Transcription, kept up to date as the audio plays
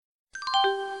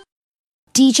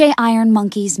DJ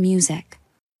IRONMONKEY's music.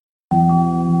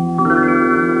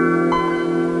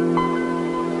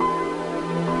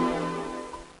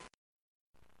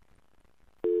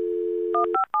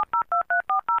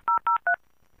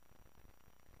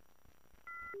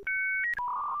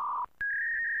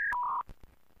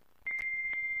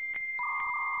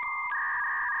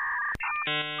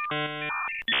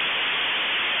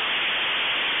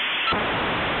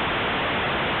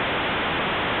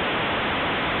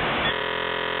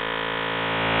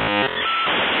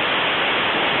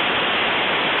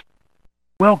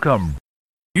 Welcome.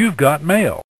 You've got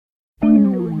mail.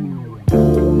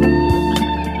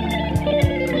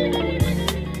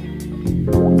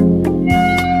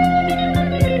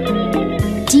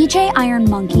 DJ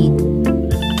IRONMONKEY.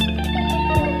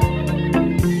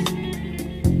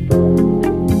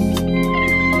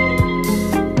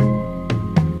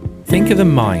 Think of the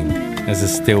mind as a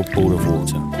still pool of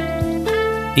water.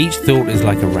 Each thought is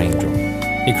like a raindrop.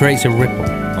 It creates a ripple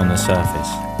on the surface.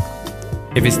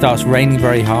 If it starts raining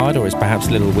very hard or it's perhaps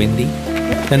a little windy,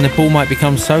 then the pool might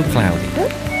become so cloudy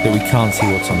that we can't see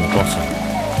what's on the bottom.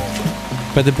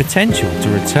 But the potential to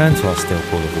return to our still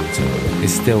pool of water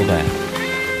is still there.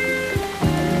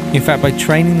 In fact, by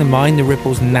training the mind, the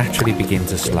ripples naturally begin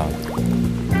to slow.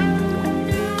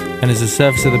 And as the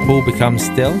surface of the pool becomes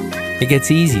still, it gets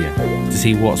easier to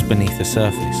see what's beneath the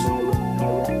surface.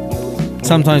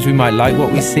 Sometimes we might like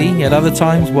what we see, at other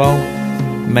times, well,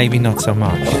 maybe not so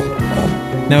much.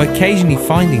 Now, occasionally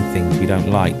finding things we don't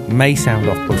like may sound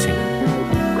off-putting,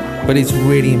 but it's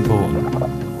really important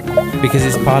because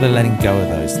it's part of letting go of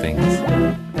those things.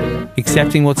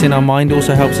 Accepting what's in our mind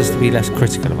also helps us to be less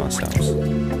critical of ourselves.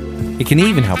 It can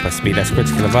even help us to be less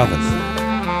critical of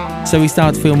others. So we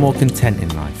start to feel more content in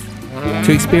life,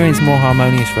 to experience more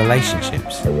harmonious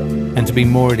relationships, and to be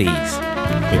more at ease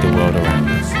with the world around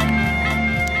us.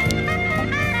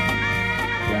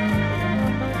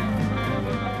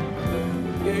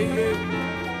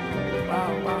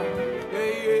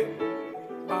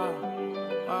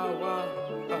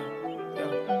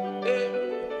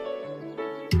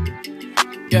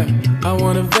 Yeah, I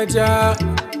wanna veg out.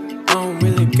 I don't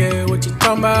really care what you're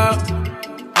talking about.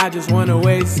 I just wanna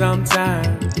waste some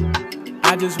time.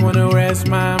 I just wanna rest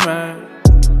my mind.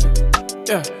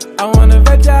 Yeah, I wanna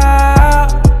veg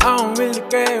out. I don't really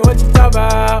care what you're talking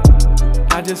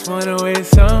about. I just wanna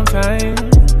waste some time.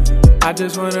 I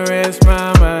just wanna rest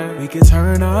my mind. We can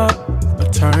turn up or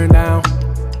turn down.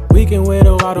 We can wait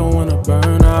a while, I don't wanna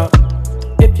burn out.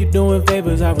 If you're doing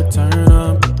favors, I return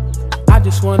them. I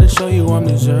just wanna show you I'm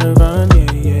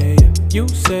deserving, yeah. You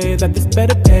say that this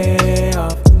better pay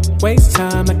off. Waste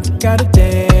time like you got a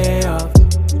day off.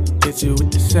 Hit you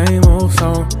with the same old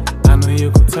song. I know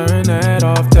you can turn that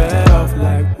off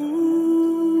like,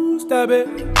 ooh, stop it.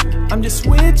 I'm just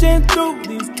switching through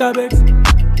these topics.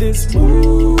 This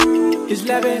mood is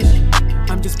lavish.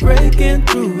 I'm just breaking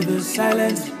through the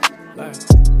silence. Like,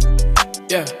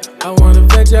 yeah, I wanna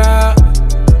veg out.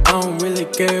 I don't really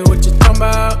care what you're talking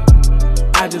about.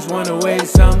 I just wanna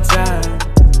waste some time.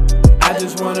 I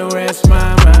just wanna rest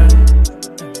my mind.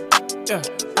 Yeah,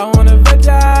 I wanna veg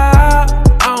out.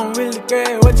 I don't really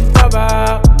care what you talk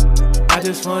about. I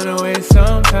just wanna waste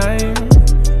some time.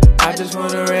 I just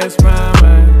wanna rest my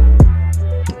mind.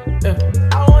 Yeah,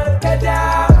 I wanna veg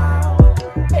out.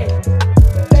 Hey,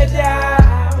 veg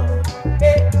out.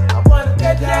 Hey, I wanna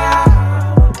veg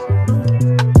out.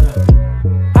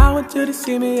 I want you to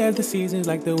see me as the seasons,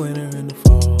 like the winter and the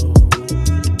fall.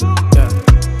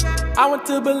 I want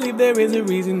to believe there is a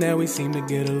reason that we seem to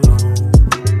get along.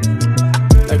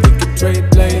 Like we could trade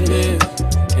playlists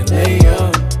and lay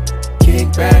up,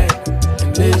 kick back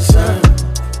and listen.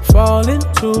 Fall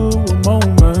into a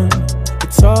moment,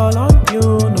 it's all on you,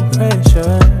 no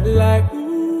pressure. Like,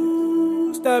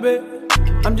 ooh, stop it.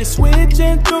 I'm just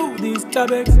switching through these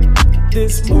topics.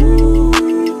 This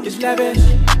mood is lavish.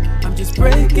 I'm just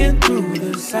breaking through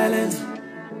the silence.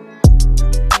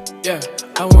 Yeah,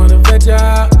 I wanna veg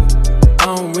out.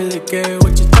 I don't really care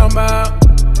what you're talking about.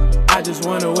 I just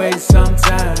wanna waste some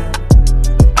time.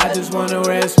 I just wanna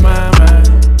rest my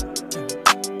mind.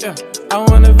 Yeah, I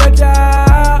wanna veg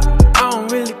out. I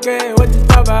don't really care what you're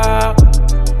talking about.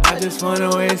 I just wanna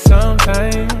waste some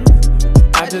time.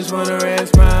 I just wanna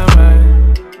rest my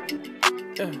mind.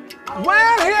 Yeah.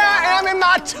 Well, here I am in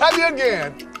my tubby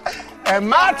again. And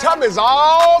my tub is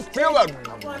all filled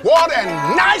with water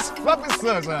and nice fluffy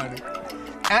slush, honey.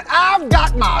 And I've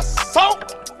got my soap,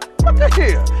 look at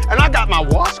here. And I got my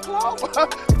washcloth,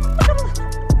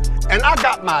 and I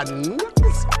got my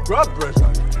nookie scrub brush,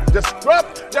 honey.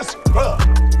 Just scrub.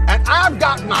 And I've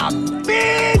got my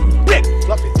big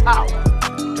fluffy towel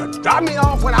to dry me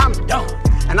off when I'm done.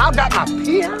 and I've got my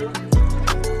piano.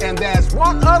 And there's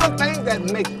one other thing that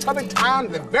makes public time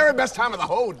the very best time of the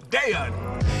whole day, honey.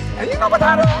 And you know what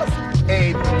that is?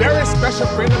 A very special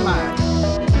friend of mine.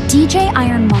 DJ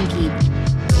Iron Monkey.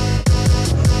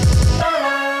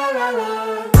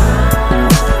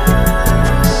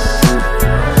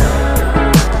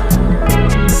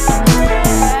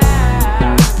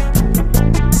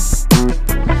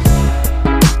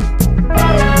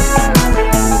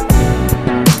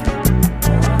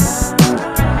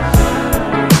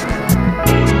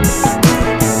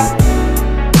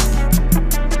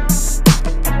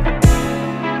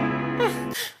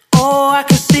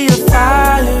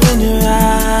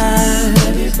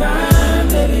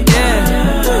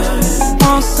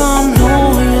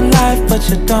 But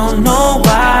you don't know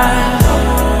why.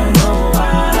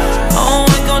 Oh,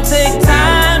 it gon' take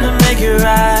time to make it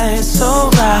right, so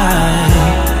right.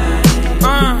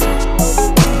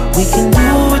 We can do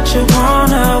what you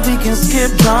wanna, we can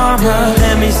skip drama.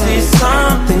 Let me see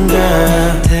something,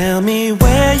 girl. Tell me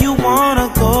where you wanna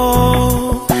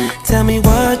go. Tell me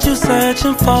what you're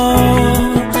searching for.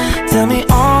 Tell me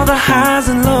all the highs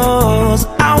and lows.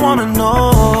 I wanna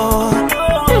know.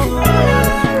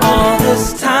 All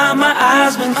this time my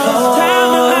eyes been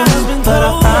closed, but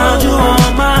I found you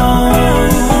on my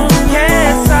own.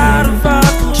 Yeah, it's out of our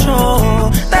control,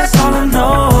 that's all I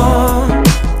know.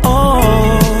 Oh,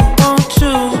 won't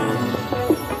you?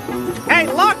 Hey,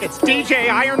 look, it's DJ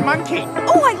Iron Monkey.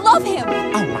 Oh, I love him!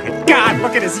 Oh my God,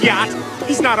 look at his yacht.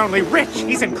 He's not only rich,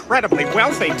 he's incredibly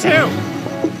wealthy too.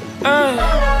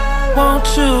 Won't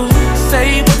you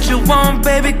say what you want,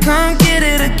 baby, come get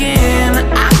it again.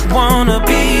 I wanna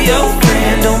be your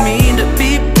friend, don't mean to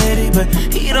be petty, but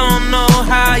he don't know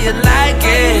how you like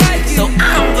it. So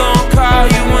I'm gon' call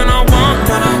you when I want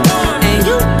it, and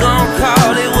you gon'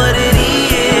 call it what it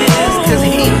is. Cause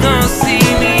he gon' see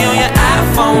me on your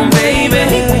iPhone, baby.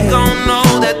 We gon' know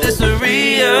that this is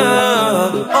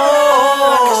real. Oh,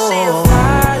 I can see the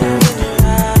fire in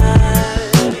your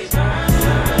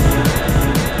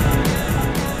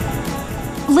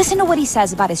eyes. Listen to what he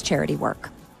says about his charity work.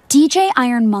 DJ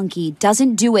Iron Monkey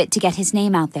doesn't do it to get his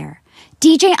name out there.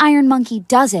 DJ Iron Monkey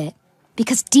does it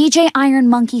because DJ Iron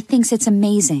Monkey thinks it's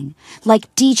amazing, like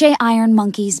DJ Iron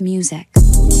Monkey's music.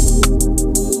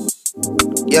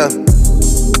 Yeah,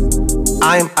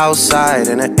 I'm outside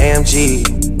in an AMG,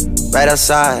 right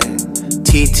outside,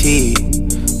 TT.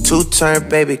 Two-turn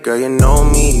baby girl, you know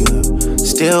me.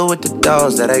 Still with the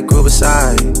dolls that I grew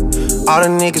beside. All the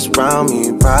niggas around me,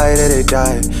 right till they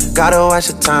die. Gotta watch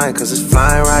the time, cause it's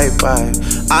flying right by.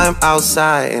 I'm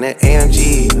outside in an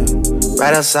AMG,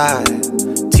 right outside,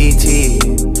 TT.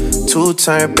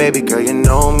 Two-turn baby girl, you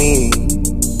know me.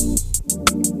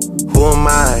 Who am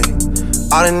I?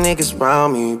 All the niggas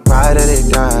around me, right till they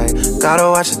die. Gotta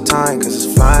watch the time, cause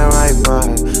it's flying right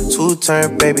by.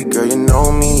 Two-turn baby girl, you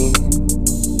know me.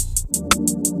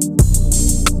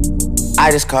 I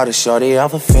just caught a shorty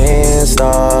off a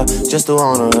Finsta. Just threw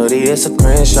on a hoodie, it's a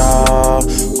Crenshaw.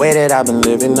 Way that I've been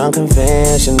living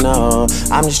unconventional.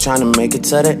 I'm just trying to make it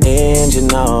to the end, you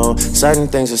know. Certain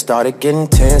things have started getting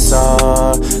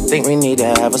tenser. Think we need to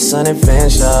have a sun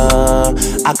adventure.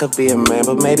 I could be a man,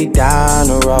 but maybe down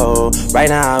the road. Right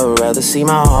now I would rather see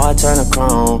my heart turn to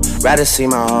chrome. Rather see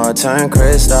my heart turn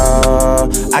crystal.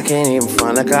 I can't even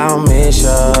front like I don't miss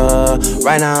ya.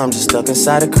 Right now I'm just stuck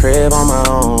inside the crib on my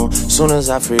own. Soon as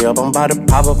I free up, I'm about to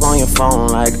pop up on your phone.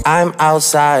 Like I'm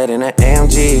outside in an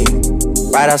AMG,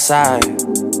 right outside,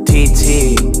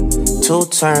 TT.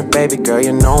 Two-turn baby girl,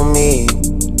 you know me.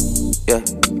 Yeah,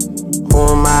 who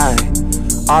am I?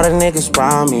 All the niggas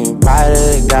around me, right till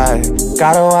they die.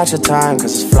 Gotta watch the time,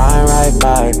 cause it's flying right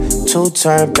by.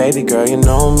 Two-turn baby girl, you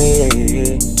know me.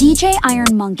 DJ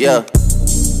Iron Monkey. Yeah.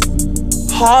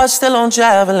 Heart still on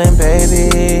javelin,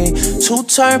 baby.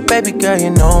 Two-turn baby girl,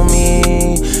 you know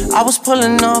me. I was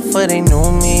pulling off, but they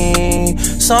knew me.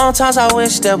 Sometimes I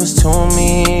wish there was two of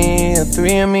me, or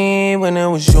three of me, when it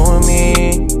was you and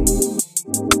me.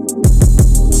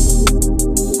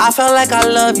 I felt like I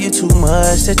love you too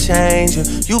much to change you.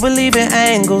 You believe in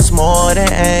angles more than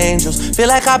angels. Feel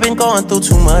like I've been going through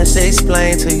too much to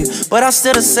explain to you, but I'm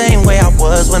still the same way I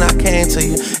was when I came to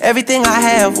you. Everything I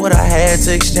have, what I had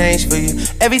to exchange for you.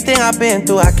 Everything I've been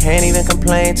through, I can't even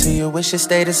complain to you. Wish it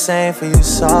stayed the same for you,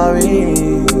 sorry.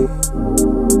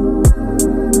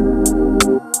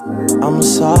 I'm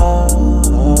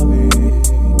sorry.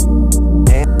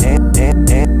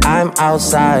 And I'm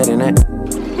outside in it.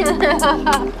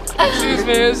 Excuse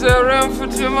me, is there room for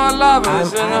two more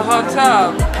lovers in a hot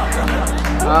tub?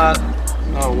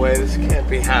 No way, this can't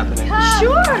be happening.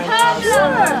 Sure.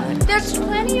 There's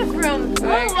plenty of room.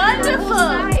 Oh, wonderful.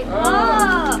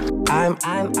 Oh.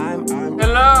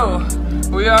 Hello,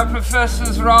 we are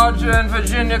Professors Roger and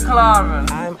Virginia Clarvin.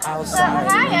 Hi, I'm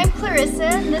Clarissa,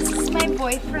 and this is my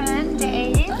boyfriend,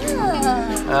 Dave.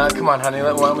 Come on, honey,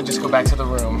 why don't we just go back to the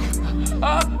room?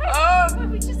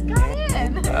 We just got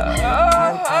in.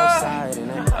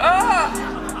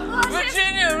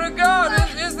 Virginia, regard,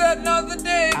 is that not the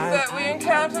Dave that we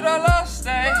encountered our last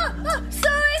day?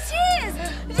 So it is!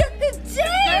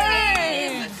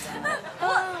 Dave!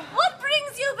 What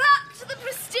brings you back to the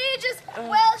prestigious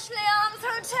Welsh Arms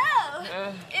Hotel?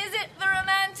 Is it the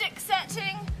romantic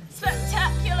setting,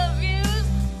 spectacular views?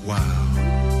 Wow.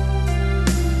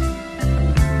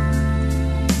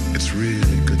 It's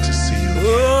really good to see you.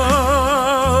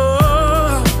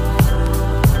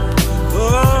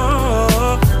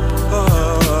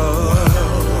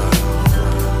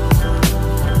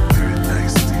 Very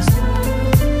nice.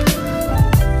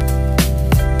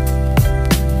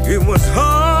 It was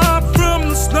hard from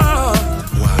the start.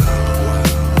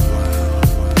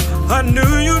 I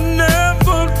knew you'd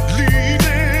never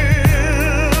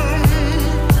leaving.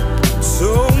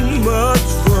 So much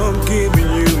for giving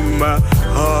you my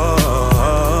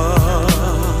heart.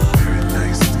 Very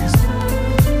nice.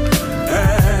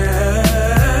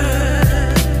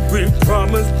 And we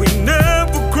promised we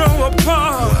never grow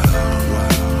apart.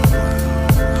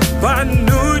 But I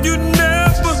knew you'd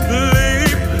never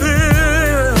leave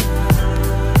him.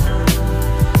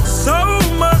 So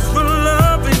much for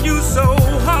loving you so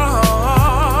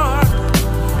hard.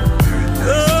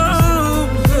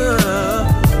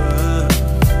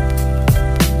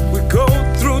 We go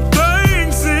through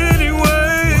things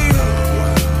anyway.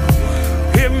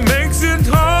 It makes it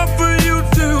hard for you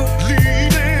to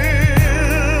leave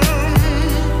him.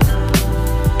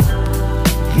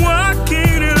 Why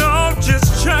can't it all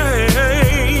just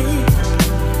change?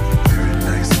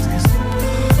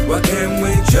 Why can't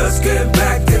we just get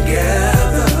back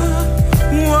together?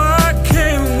 Why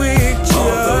can't we just all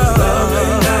those lovely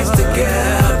nights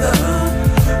together?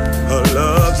 A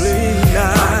lovely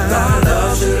night. I thought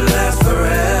love should last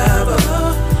forever.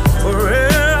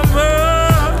 Forever.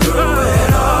 Through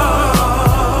it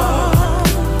all.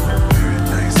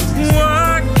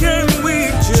 Why can't we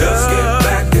just get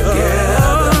back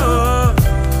together?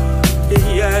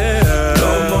 Yeah.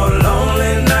 No more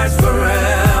lonely nights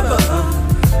forever.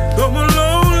 No more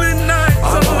lonely nights. I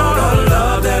want a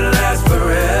love that lasts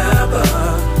forever.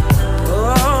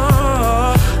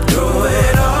 Through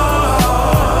it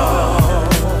all.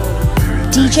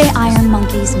 DJ Iron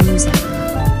Monkey's music.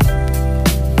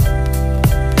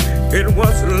 It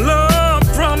was love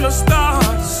from the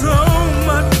start. So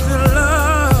much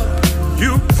love.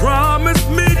 You promised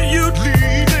me you'd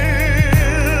leave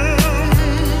him.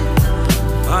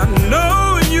 I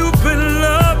know you've been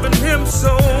loving him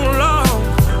so long.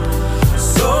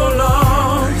 So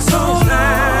long, so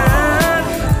long.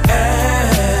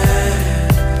 And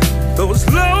those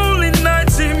lonely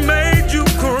nights he made you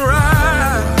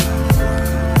cry.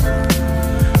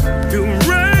 You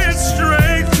ran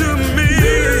straight to me.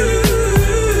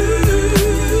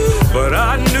 But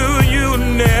I knew you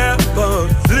never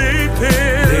leave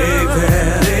him.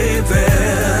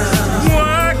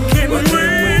 Why can't we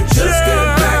just get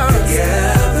back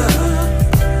together?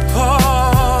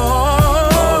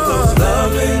 All those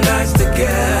lovely nights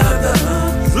together.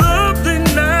 Lovely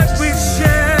nights we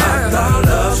shared. I thought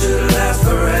love should last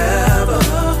forever.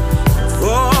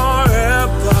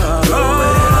 Forever.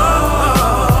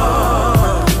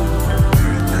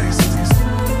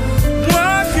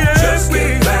 Why can't just we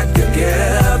get back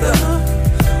together?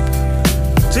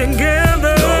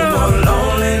 Together. No more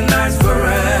lonely nights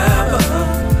forever.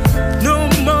 No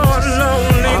more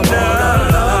lonely nights. I want a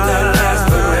love that lasts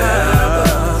forever.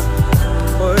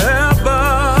 Forever.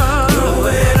 Through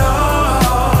it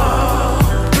all.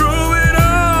 Through it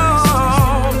all.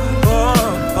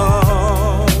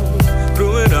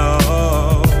 Through it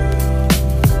all.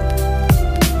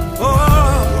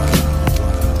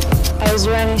 I was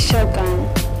riding shotgun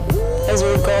as we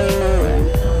were going over.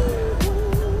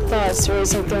 Thoughts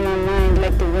racing through my mind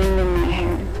like the wind in my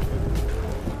hair.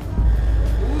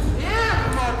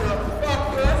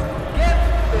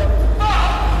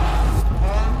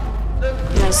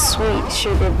 My sweet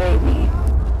sugar baby.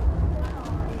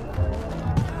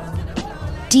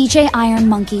 DJ Iron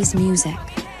Monkey's music.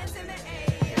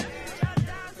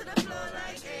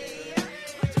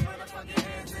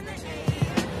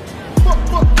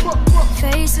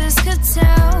 Faces could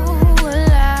tell a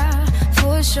lie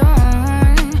for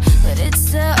sure, but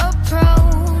it's the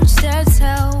approach that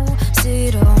tells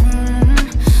it all.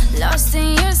 Lost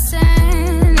in your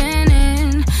sand and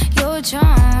in your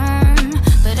charm,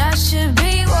 but I should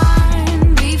be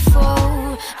one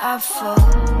before I for.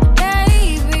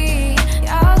 Baby,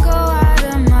 I'll go out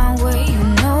of my way, you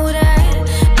know that.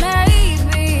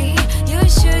 Maybe you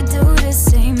should do the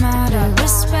same out of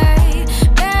respect.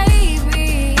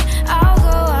 Baby, I'll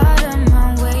go out of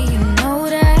my way, you know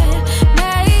that.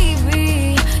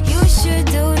 Maybe you should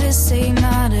do the same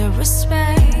out of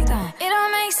respect. It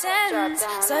don't make sense,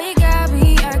 so you got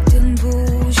me acting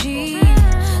bougie.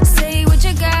 Say what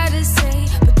you gotta say,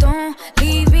 but don't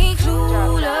leave me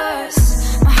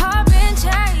clueless. My heart been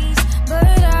chased,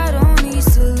 but I don't need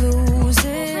to lose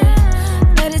it.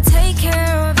 Better take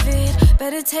care of it,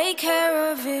 better take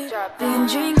care of it. Been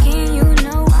drinking, you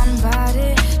know I'm about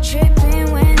it.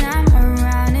 Tripping when I'm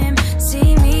around him.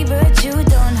 See me, but you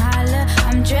don't holler.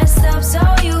 I'm dressed up so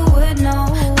you would know.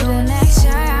 Don't act shy,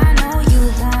 I know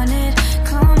you want it.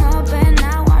 Come up and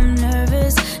now I'm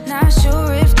nervous. Not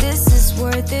sure if this is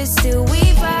worth it. Still we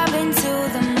vibe until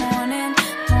the morning.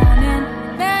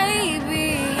 Baby,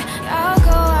 I'll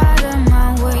go out of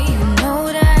my way, you know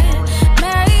that.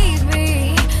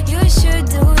 Maybe you should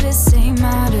do the same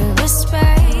out of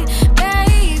respect.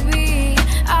 Baby,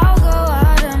 I'll go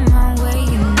out of my way,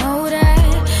 you know that.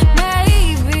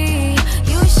 Maybe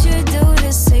you should do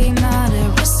the same out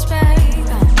of respect.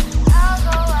 I'll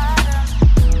go out of my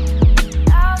way.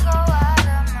 I'll go out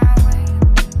of my way.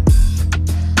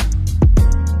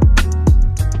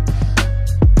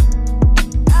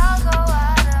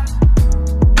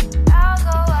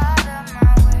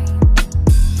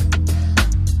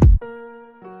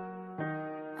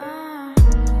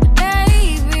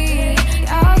 Baby,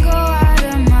 I'll go out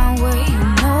of my way, you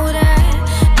know that.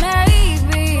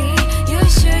 Maybe you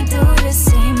should do the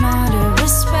same out of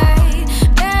respect.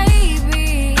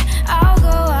 Baby, I'll go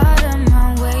out of my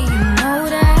way, you know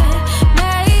that.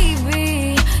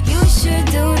 Maybe you should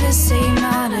do the same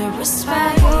out of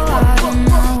respect. Out of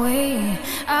my way,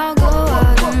 I'll go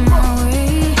out of my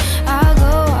way. I'll go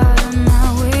out of my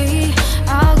way.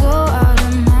 I'll go out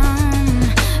of my way.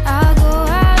 I'll go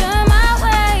out of my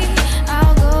way.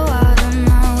 I'll go out of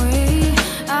my way.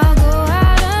 I'll go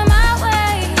out of my way.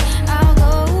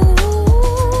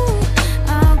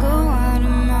 I'll go out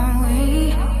of my way.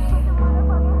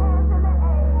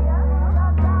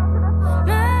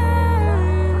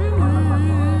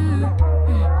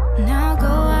 Now go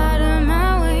out of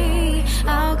my way.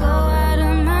 I'll go out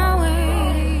of my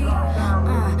way.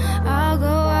 I'll go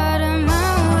out of my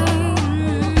way.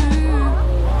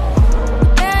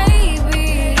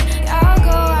 Baby, I'll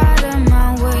go out of my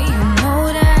way, you know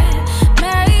that.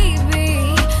 Maybe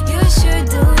you should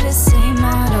do the same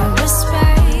out of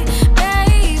respect.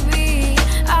 Baby,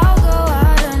 I'll go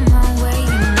out of my way,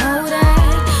 you know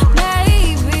that.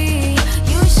 Maybe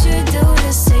you should do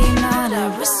the same out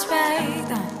of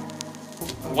respect.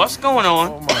 What's going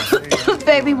on?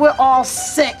 Baby, we're all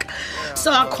sick.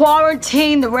 So I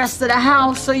quarantined the rest of the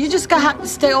house, so you just gonna have to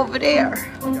stay over there.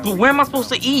 But where am I supposed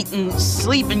to eat and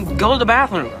sleep and go to the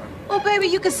bathroom? Well, baby,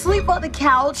 you can sleep on the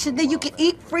couch, and then you can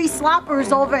eat free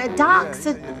sloppers over at Doc's,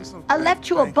 and I left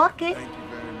you a bucket.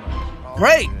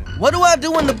 Great. What do I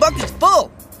do when the bucket's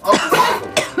full? Oh,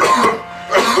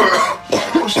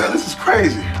 shit, this is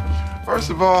crazy. First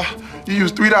of all, you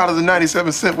used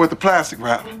 $3.97 worth of plastic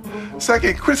wrap.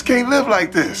 Second, Chris can't live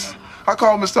like this. I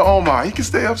called Mr. Omar. He can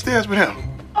stay upstairs with him.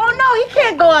 Oh, no, he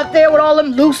can't go out there with all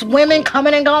them loose women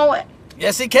coming and going.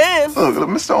 Yes, he can. Look,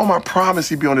 Mr. Omar promised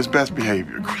he'd be on his best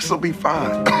behavior. Chris will be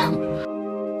fine.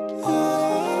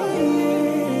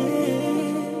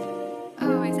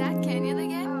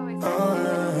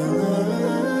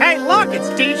 Hey, look, it's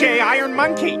DJ Iron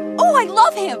Monkey. Oh, I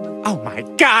love him. Oh, my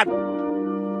God.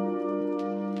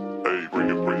 Hey, bring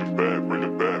it back, bring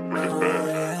it back, bring it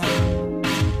back.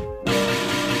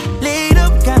 Lead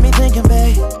up, got me thinking,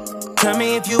 babe. Tell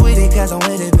me if you with it, cause I'm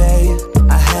with it, babe.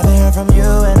 I haven't heard from you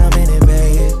and I'm in it,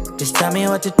 babe. Just tell me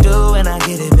what to do and I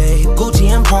get it, babe. Gucci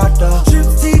and Prada.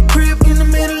 Gypsy crib in the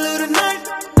middle of the night.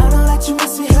 I don't let you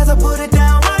miss me as I put it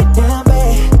down right down,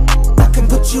 babe. I can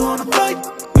put you on a flight.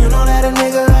 You know that a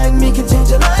nigga like me can change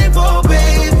your life, oh,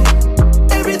 baby.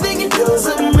 Everything you do is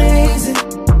amazing.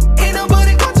 Ain't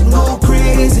nobody got to go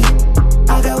crazy.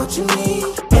 I got what you need.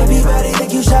 Everybody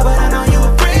think you shy, but I know you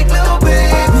a freak, little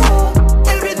baby.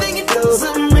 Everything you do is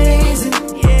amazing.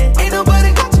 Ain't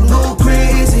nobody got to go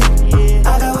crazy.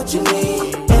 I got what you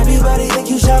need. Everybody think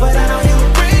you shy, but I know you a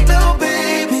freak, little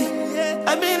baby.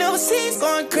 I've been overseas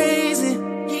going crazy.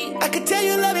 I could tell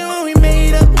you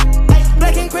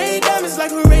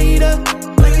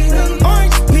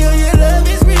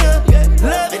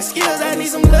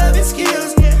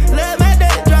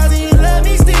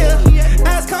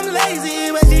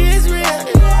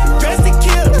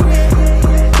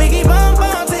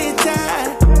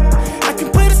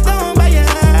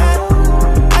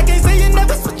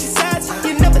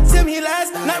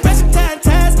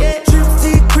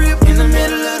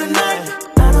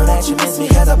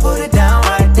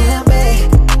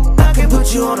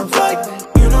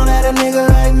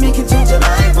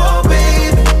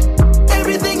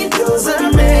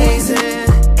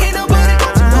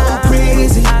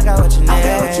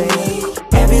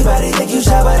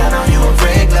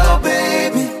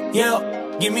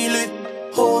Give me lit.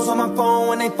 Hoes on my phone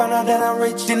when they find out that I'm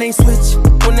rich. Then they switch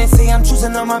when they say I'm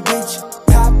choosing on my bitch.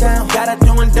 Top down, got her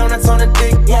doing donuts on the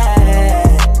dick, yeah.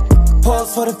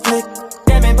 Pause for the flick.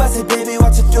 Damn it, bust it, baby,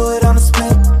 watch her do it on the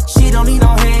split. She don't need no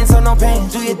hands or no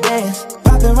pants. Do your dance,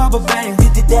 poppin' rubber bands.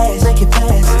 Hit the dash, make it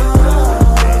fast.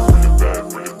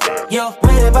 Yo,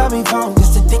 waited by me phone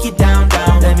just to dick it down,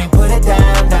 down. Let me put it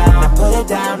down, down. I put it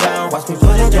down, down. Watch me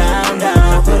put it down, down.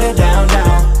 I put it down,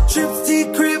 down. Trips to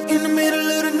your crib in the middle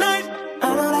of the night.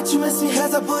 I know that you miss me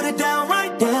cause I put it down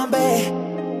right. Damn,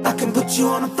 babe, I can put you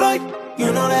on a flight.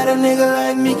 You know that a nigga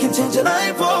like me can change your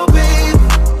life, oh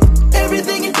babe.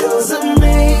 Everything you do is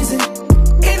amazing.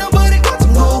 Ain't nobody got to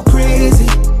go crazy.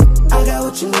 I got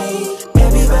what you need.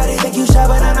 Everybody think you shy,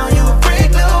 but I know you a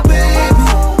freak, little baby.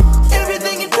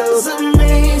 Everything you do is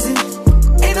amazing.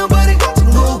 Ain't nobody got to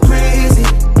go crazy.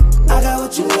 I got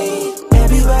what you need.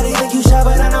 Everybody think you shy,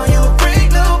 but I know you a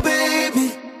freak, little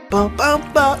baby. Bum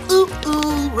bum bum, ooh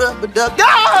ooh, rubber duck.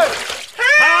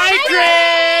 Hi,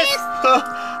 Chris!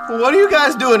 What are you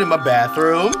guys doing in my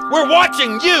bathroom? We're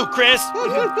watching you, Chris.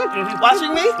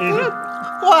 Watching me?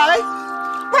 Why?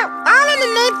 Well, all in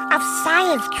the name of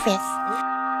science, Chris.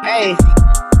 Hey,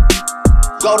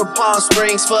 go to Palm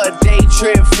Springs for a day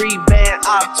trip. Free band,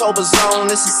 October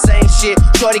zone, it's the same shit.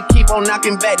 Shorty keep on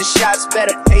knocking back the shots,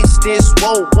 better pace this.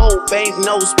 Whoa, whoa, bank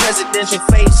nose, presidential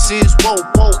faces. Whoa,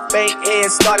 whoa, bank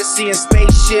head, started seeing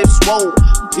spaceships. Whoa,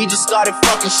 we just started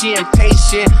fucking, she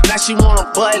impatient. Now she want a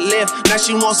butt lift, now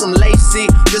she want some lacy.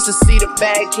 Just to see the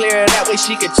bag clear, that way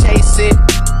she could chase it.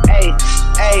 Hey,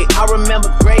 hey, I remember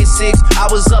grade 6. I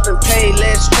was up in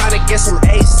Payless trying to get some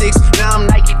A6. Now I'm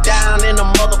Nike down in a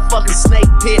motherfucking snake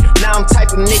pit. Now I'm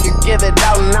type of nigga, give it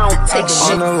out and I don't take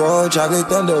shit. On the road, chocolate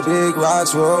thunder, big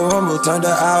rocks, roll rumble, turned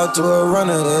her out to a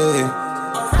runner, hey.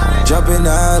 Jumping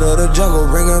out of the jungle,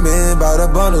 bring them in, by the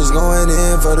bundles, going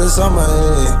in for the summer,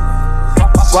 hey.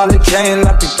 While it came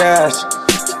like the cash,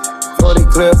 40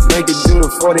 clip, make it do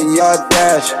the 40-yard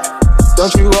dash.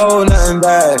 Don't you hold nothing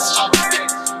back.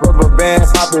 Rubber band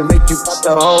poppin', make you pop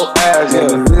the whole ass.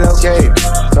 Yeah, relocate,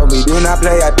 told me do not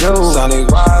play, I do. Sonic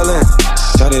wildin',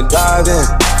 Sonic diving.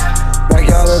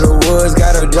 Backyard of the woods,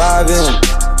 gotta drive in.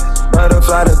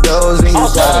 Butterfly the doors and you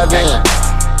dive in.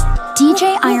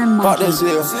 DJ Iron Monkey. Fuck this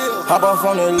here, hop off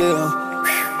on that lil.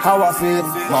 How I feel,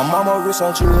 my mama rich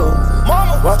on chill.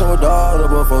 Watch her daughter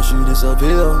before she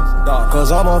disappear. Cause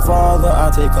I'm a father,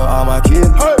 I take her all my kids.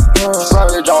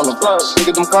 Splurge on them,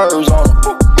 nigga them curves on them.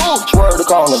 Swear to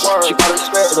call them, she got a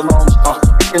spare the moment.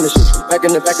 In the shit, back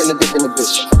in the dick in the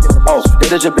bitch. Oh,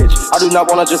 that is your bitch, I do not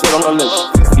wanna just hit on her lips.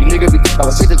 You niggas be I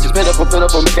was just spit up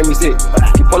making me sick.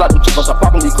 You pull out them chips, I'm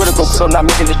popping these critical, so I'm not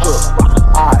making it true.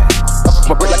 Alright,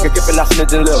 my break like a gift and I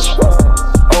snitch and live.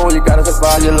 Oh, you gotta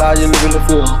survive your life, you live in the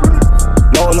field.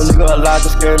 Knowing a nigga alive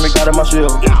just scared me out of my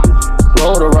shield.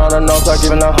 Rolled around and start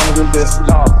giving out 100 bits.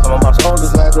 Some of my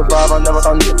soldiers man survive, I never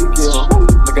thought niggas be killed.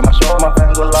 Look at my show, my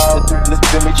fans alive, listen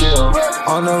to me chill.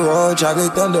 On the road,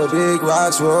 chocolate thunder, big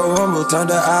rocks, roll rumble,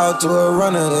 turned her out to a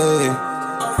runner, hey.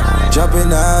 Jumping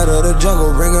out of the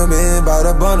jungle, bring them in, by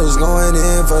the bundles, going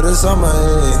in for the summer,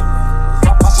 hey.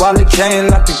 While it came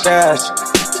like the cash,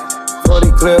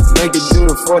 40 clip, make it do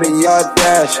the 40-yard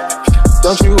dash.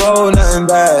 Don't you hold nothing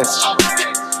back.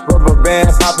 Rubber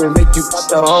band poppin', make you pop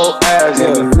the whole ass.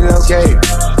 Yeah, relocate,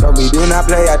 told me do not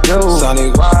play, I do.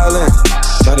 Sonic wildin',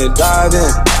 Sonic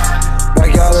diving.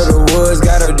 Backyard of the woods,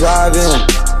 gotta drive in.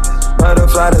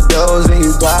 Butterfly the doors and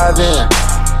you dive in.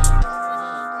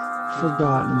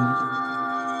 Forgotten.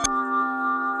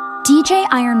 DJ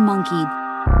Iron Monkey.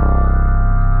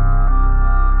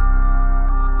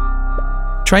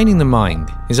 Training the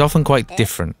mind is often quite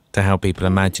different to how people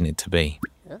imagine it to be.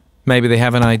 Maybe they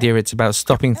have an idea it's about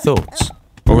stopping thoughts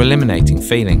or eliminating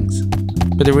feelings,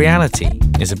 but the reality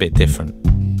is a bit different.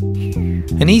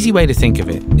 An easy way to think of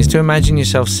it is to imagine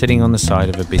yourself sitting on the side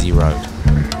of a busy road,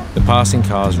 the passing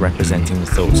cars representing the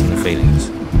thoughts and the feelings.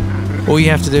 All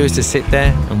you have to do is to sit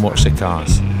there and watch the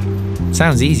cars.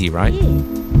 Sounds easy, right?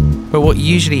 But what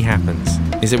usually happens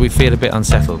is that we feel a bit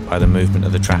unsettled by the movement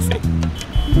of the traffic.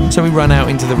 So we run out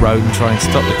into the road and try and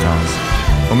stop the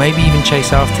cars, or maybe even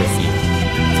chase after a few,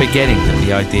 forgetting that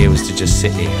the idea was to just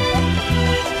sit here.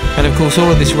 And of course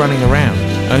all of this running around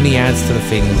only adds to the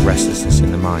feeling of restlessness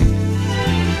in the mind.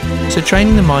 So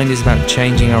training the mind is about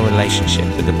changing our relationship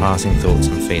with the passing thoughts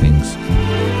and feelings,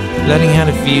 learning how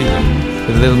to view them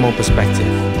with a little more perspective.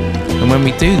 And when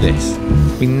we do this,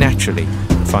 we naturally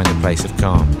find a place of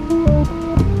calm.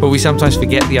 Will we sometimes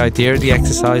forget the idea of the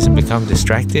exercise and become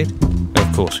distracted?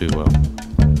 Of course we will.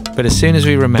 But as soon as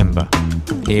we remember,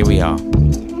 here we are,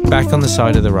 back on the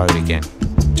side of the road again,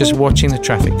 just watching the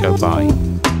traffic go by.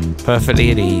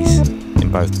 perfectly at ease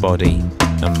in both body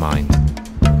and mind.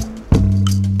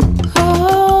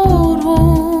 Old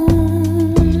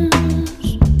wounds,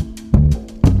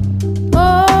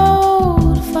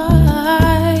 old fights,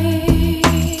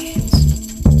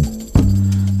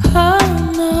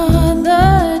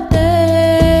 another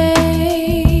day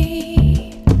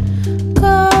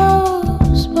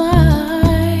goes by.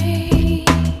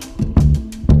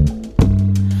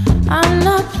 I'm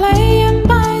not playing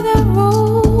by the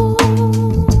rules.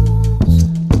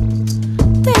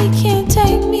 They can't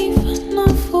take me for no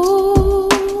fool.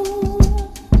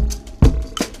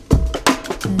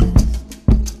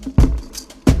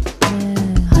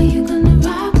 Are you gonna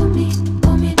ride with me?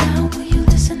 Pull me down, will you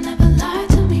listen? Never lie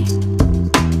to me.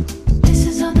 This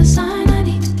is all the sign I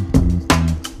need.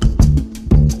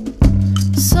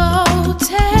 So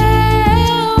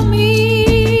tell me,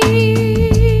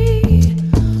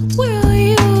 will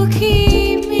you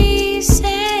keep me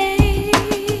safe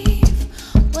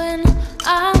when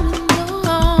I'm in your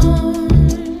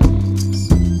arms?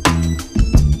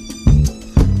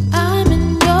 I'm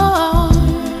in your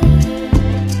arms.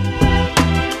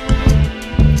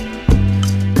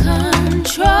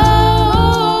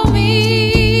 Control me,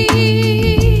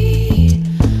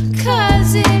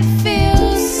 'cause it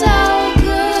feels so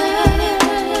good.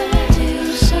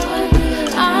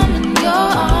 I'm in your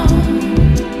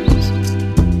arms.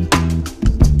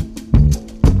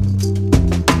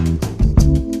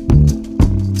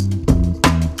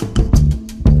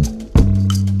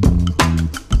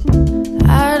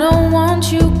 I don't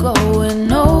want you going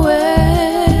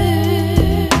nowhere,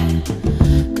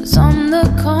 'cause on the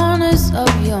corners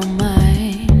of your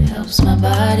mind helps my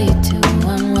body to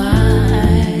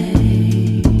unwind.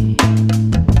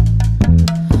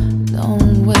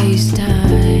 Don't waste time.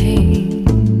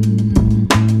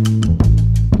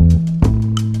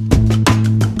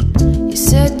 You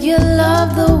said you love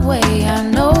the way I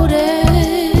noticed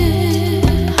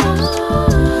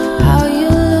how you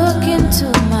look into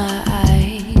my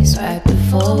eyes right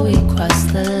before we cross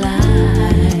the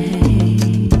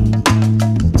line.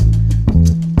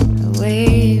 The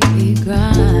way we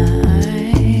grind.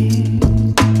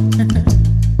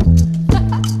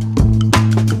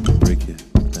 Break it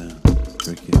down,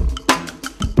 break it down,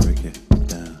 break it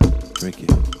down, break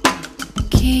it.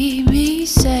 Keep me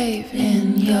safe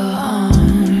in your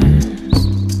arms.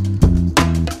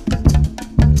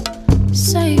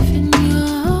 Safe in your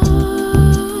arms.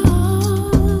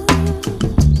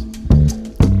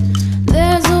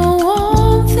 There's a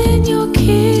warmth in your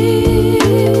kiss.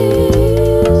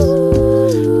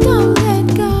 Don't let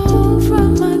go from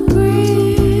my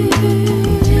grip.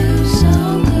 Feels so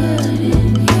good in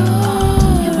your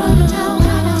arms. You wanna know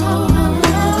how to hold on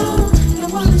low. You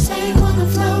wanna say, wanna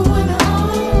flow, wanna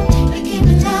own. You give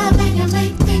me love and you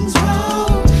make things roll.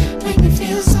 Make me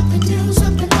feel something new,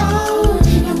 something old.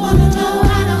 You wanna know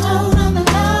how to hold on the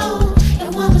low. You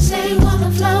wanna say, wanna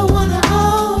flow, wanna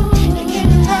own. You give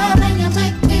me love and you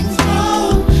make things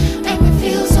roll. Make me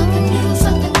feel something new,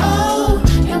 something old.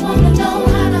 You wanna know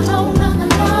how to hold on the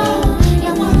low.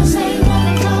 You wanna say,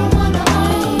 wanna flow, wanna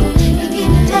own. You give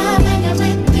me love and you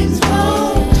make things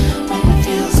roll. Make me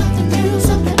feel something new,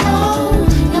 something old.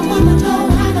 You wanna know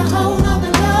how to hold on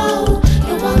the low.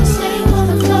 You wanna say,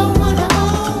 wanna flow, wanna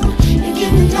own. You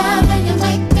give me love and you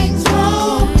make things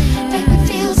roll. Make me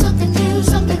feel something new,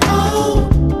 something old.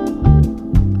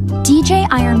 DJ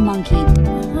Iron Monkey.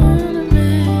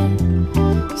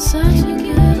 Such a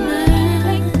good man.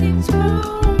 Make things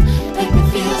roll. Make me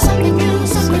feel something new,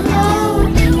 something old.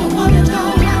 You wanna know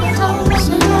how to hold on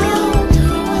the low. You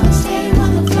wanna stay,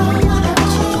 wanna flow, wanna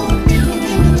own. You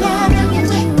give me love and you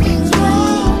make things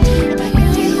roll. Make me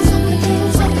feel something new,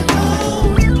 something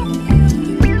old.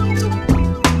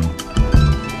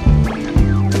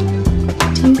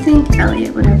 Do you think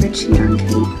Elliot would ever cheat on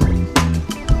Kate?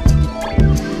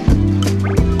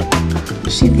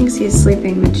 She thinks he's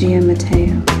sleeping with Gia and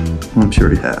Mateo. Well, I'm sure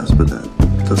he has, but that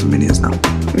doesn't mean he is now.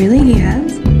 Really? He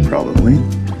has? Probably.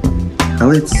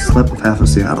 Elliot slept with half of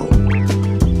Seattle.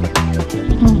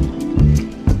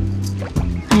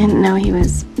 I didn't know he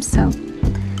was so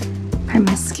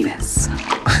promiscuous.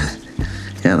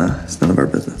 Hannah, it's none of our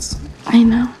business. I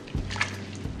know.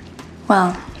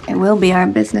 Well, it will be our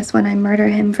business when I murder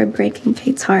him for breaking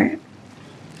Kate's heart.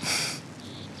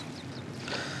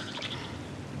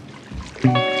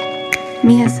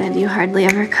 Mia said you hardly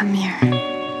ever come here.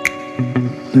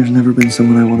 There's never been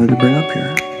someone I wanted to bring up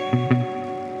here.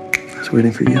 I was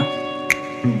waiting for you.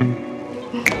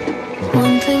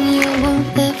 One thing you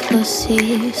won't ever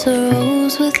see is a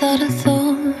rose without a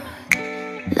thorn.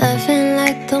 Laughing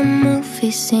like the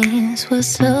movie scenes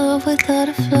was love without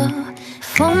a flaw.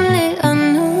 If only I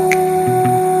knew,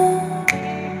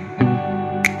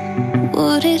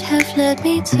 would it have led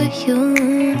me to you?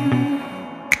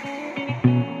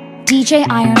 DJ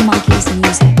Iron Monkey's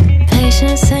music.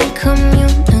 Patience and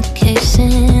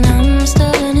communication, I'm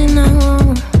still learning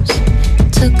those.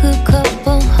 Took a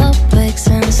couple heartbreaks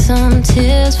and some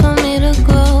tears for me to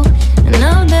grow. And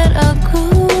now that I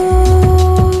grew,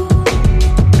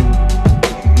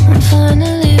 I'm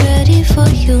finally ready for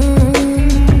you.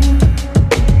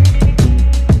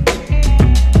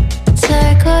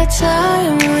 Take our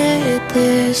time with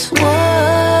this one.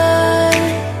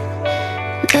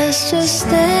 Let's just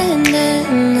stand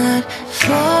and not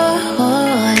fall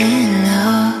in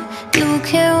love. You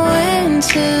can't win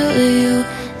till you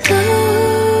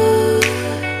lose.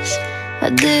 I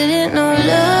didn't know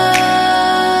love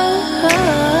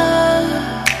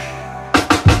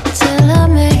till I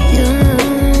met you.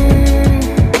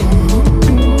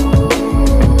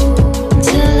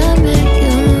 Till I met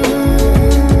you.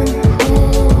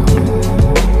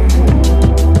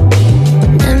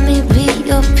 Let me be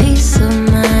your peace of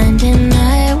mind and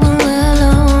night when we're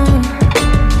alone.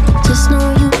 Just know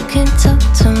you can talk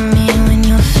to me when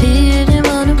you're feeling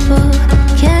vulnerable.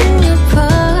 Can you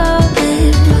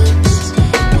promise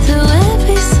through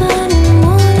every sun and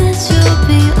moon that you'll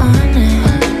be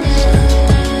honest?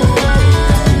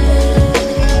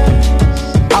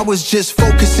 I was just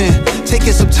focusing,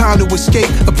 taking some time to escape,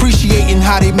 appreciating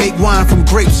how they make wine from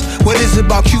grapes. What is it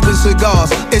about Cuban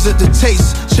cigars? Is it the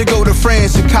taste? Should go to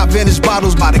France and cop vintage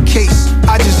bottles by the case.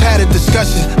 I just had a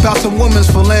discussion about some women's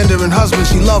philandering husbands,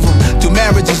 she love them. Do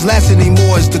marriages last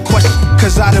anymore is the question.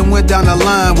 Cause I done went down the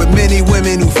line with many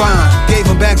women who fine. Gave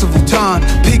them bags of Vuitton,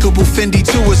 peekaboo Fendi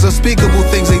too. It's unspeakable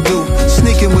things they do,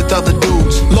 sneaking with other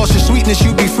dudes. Lost your sweetness,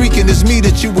 you be freaking, it's me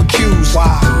that you accuse.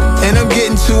 Wow. And I'm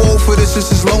getting too old for this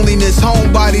is loneliness.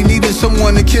 Homebody needing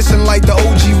someone to kiss and like the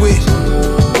OG with.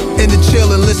 And to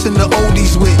chill and listen to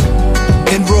oldies with.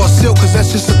 In raw silk, cause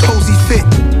that's just a cozy fit.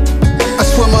 I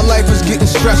swear my life was getting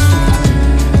stressful.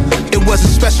 It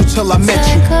wasn't special till I met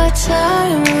you. Take our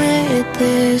time with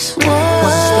this one.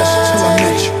 Wasn't special till I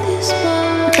met you.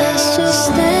 Let's just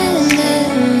stand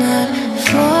and not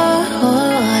fall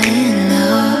in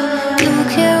love. You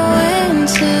can't win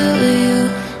till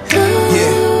you lose.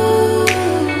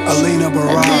 Yeah, Alina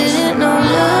Baraz. I didn't know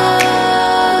love.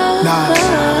 Nah.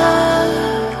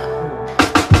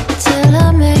 Till I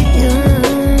met you.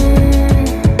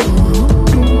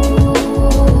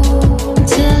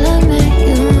 Till I met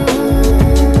you.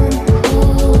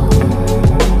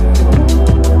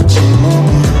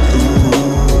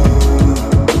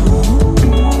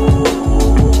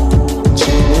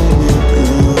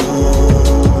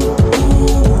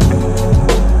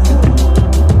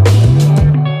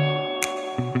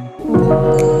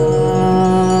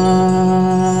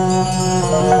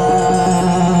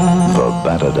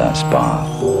 Bath,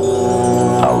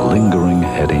 a lingering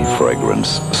heady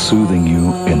fragrance soothing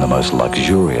you in the most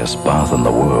luxurious bath in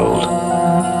the world.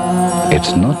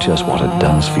 It's not just what it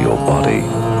does for your body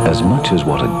as much as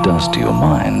what it does to your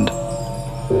mind.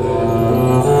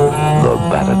 The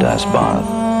Batadas Bath.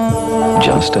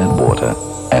 Just add water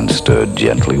and stir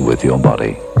gently with your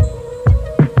body.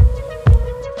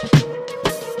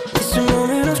 It's a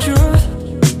moment of truth.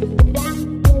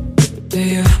 Do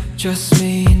you trust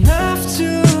me enough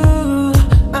to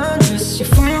undress you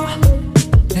for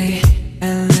me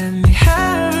and let me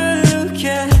have a look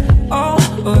at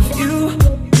all of you?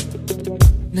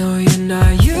 No, you're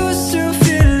not used to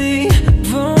feeling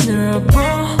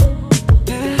vulnerable.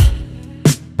 Yeah.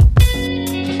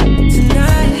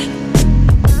 Tonight,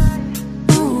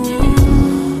 ooh,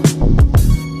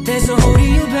 there's no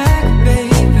holding you back,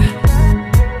 baby.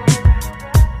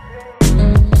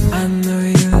 I know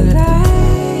you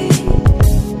like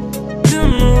the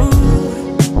mood,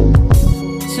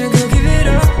 so go give it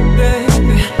up,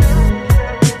 baby.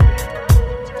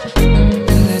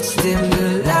 Let's dim the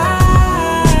lights.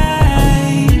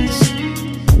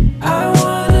 I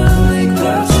wanna make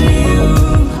love to you.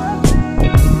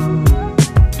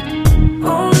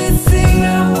 Only thing I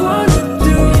wanna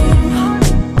do,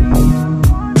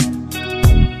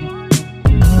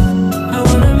 I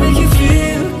wanna make you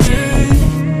feel good,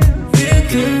 feel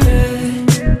good.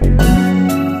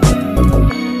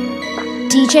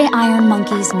 DJ Iron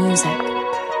Monkey's music.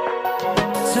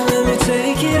 So let me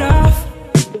take it off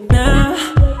now.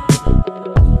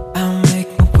 I'll make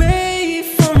my way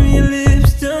from your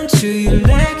lips down to your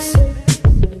legs.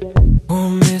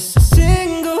 Won't miss a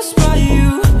single spot.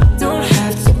 You don't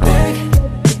have to beg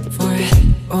for it.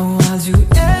 Oh, I'll do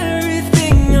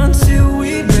everything until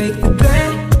we break the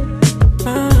bed.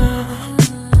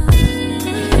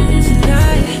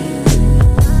 Tonight,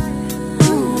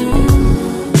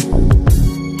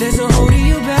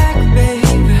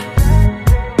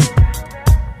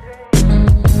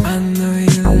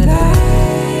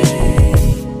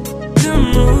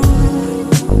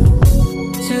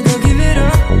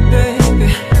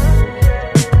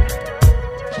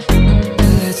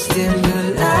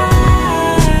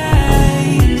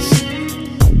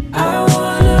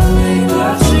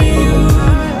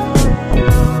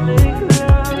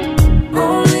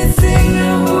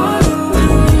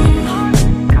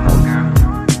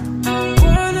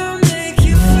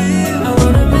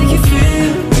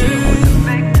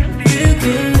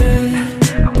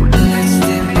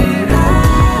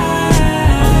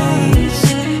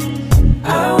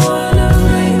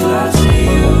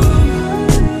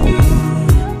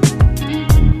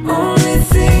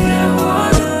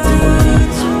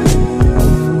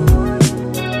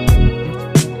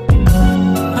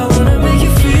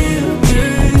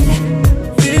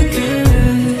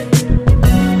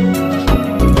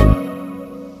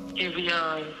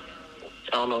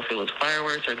 if it was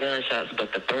fireworks or gunshots,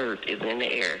 but the bird is in the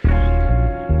air.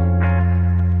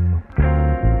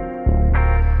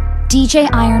 DJ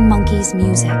Iron Monkey's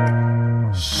music.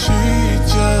 She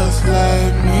just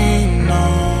let me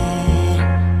know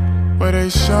where they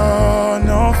show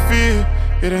no fear.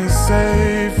 It ain't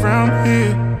safe from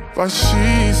here, but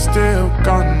she's still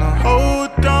gonna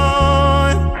hold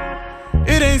on.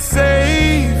 It ain't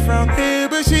safe from here,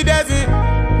 but she doesn't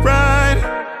run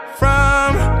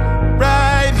from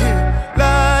right here.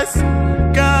 Lust,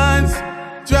 guns,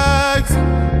 drugs,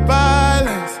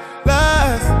 violence.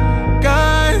 Lust,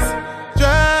 guns,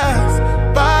 drugs,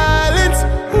 violence.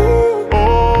 Ooh.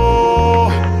 Oh,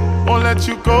 won't let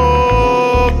you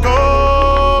go,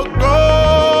 go, go.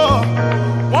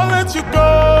 Won't let you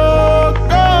go,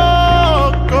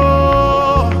 go, go,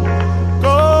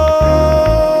 go.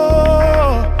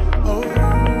 Oh.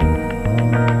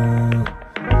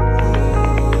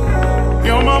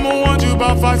 Your mama wants you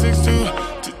about 5'6"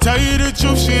 to tell you the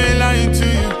truth, she ain't lying to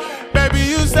you. Baby,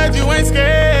 you said you ain't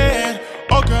scared.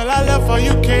 Oh girl, I love how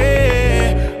you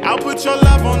care. I'll put your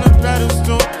love on the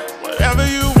pedestal. Whatever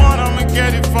you want, I'ma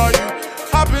get it for you.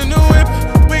 Hop in the whip,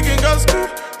 we can go scoop.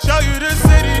 Show you the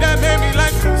city that made me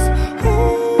like this.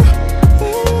 Ooh,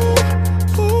 ooh,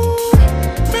 ooh,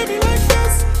 made me like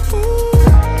this. Ooh,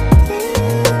 ooh,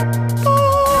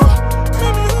 ooh,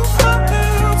 made me hook up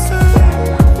and upset.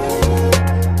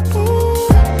 Ooh, ooh,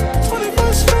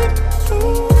 21st Street.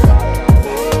 Ooh,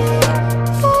 ooh,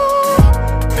 ooh,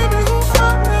 made me hook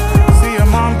up and. See, your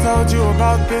mom told you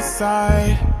about this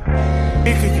side.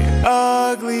 It could get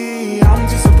ugly. I'm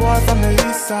just a boy from the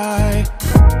east side.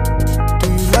 Do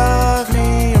you love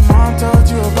me? Your mom told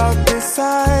you about this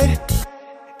side.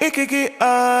 It could get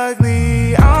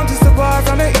ugly. I'm just a boy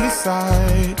from the east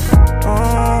side.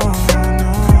 Oh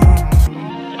no.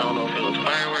 I don't know if it was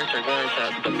fireworks or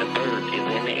gunshots, but the bird is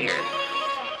in the air.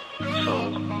 So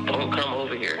don't come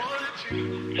over here.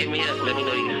 Hit me up, let me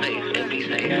know you're safe and be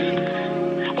safe.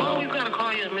 Well, we've got to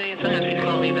call you a million times. You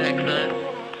call me back, son.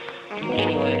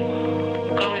 Anyway,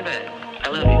 call me back. I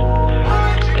love you.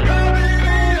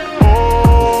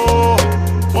 Oh,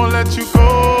 won't let you go,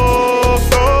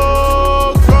 go,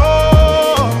 go.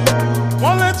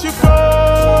 Won't let you go,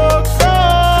 go,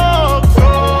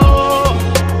 go,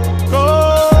 go.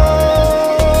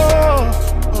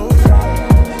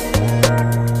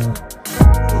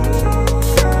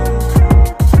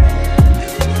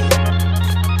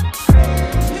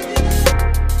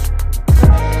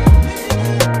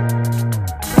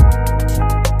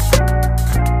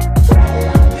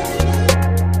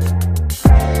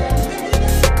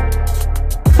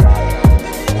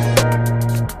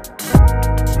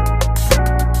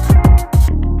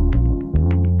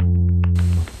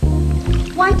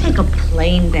 Why take a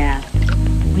plain bath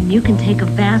when you can take a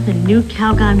bath in new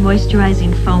Calgon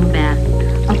moisturizing foam bath?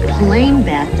 A plain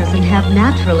bath doesn't have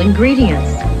natural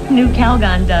ingredients. New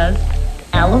Calgon does.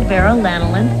 Aloe vera,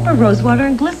 lanolin, or rosewater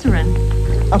and glycerin.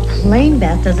 A plain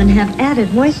bath doesn't have added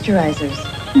moisturizers.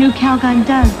 New Calgon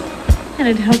does. And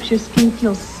it helps your skin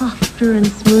feel softer and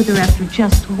smoother after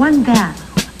just one bath.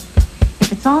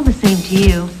 If it's all the same to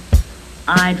you,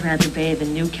 I'd rather bathe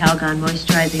in new Calgon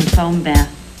moisturizing foam bath.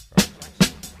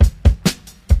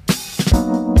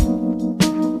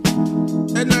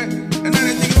 At night I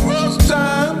think it was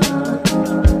time.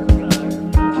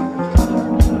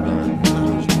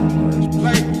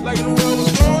 Like the world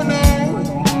was going on.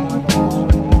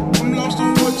 I'm lost in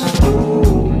what to do.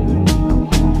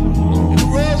 It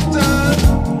was time.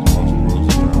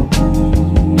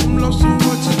 I'm lost in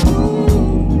what to do.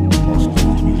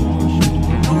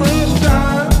 It was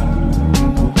time.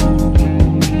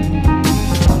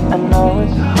 I know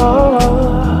it's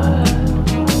hard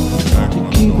to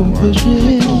keep on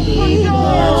pushing.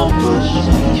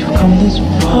 You've come this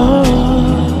far.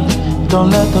 Don't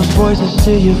let those voices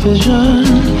steal your vision.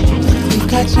 You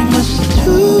got so much to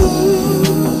do.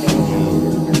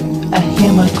 I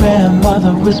hear my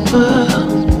grandmother whisper.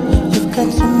 You've got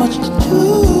so much to do.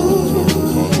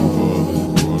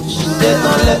 She said,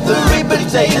 don't let the reaper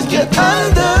days get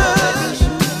under.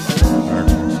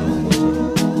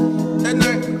 At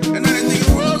night I think it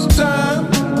was time.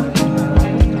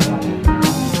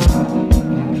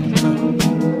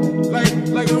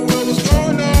 Like the world was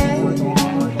going on.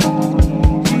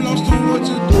 I'm lost in what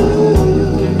to do.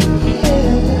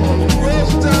 It was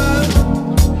time.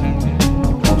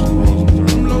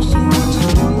 I'm lost in what to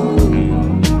do.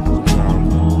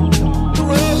 It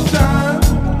was time.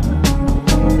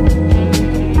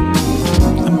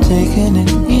 I'm taking it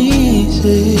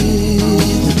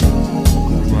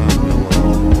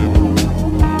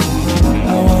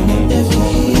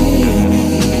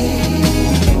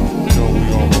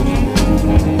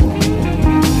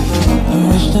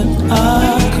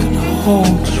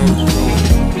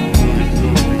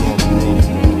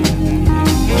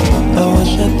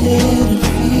I didn't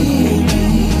feel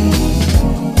it.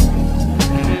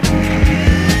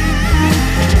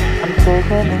 I'm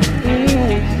taking it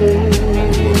easy.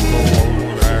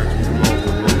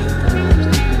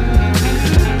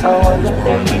 I wanna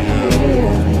make you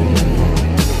feel me.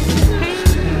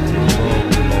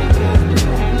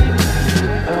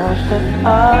 I wish that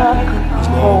I could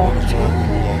hold you.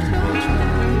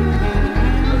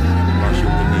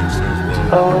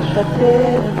 I wish I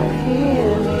didn't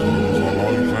feel me.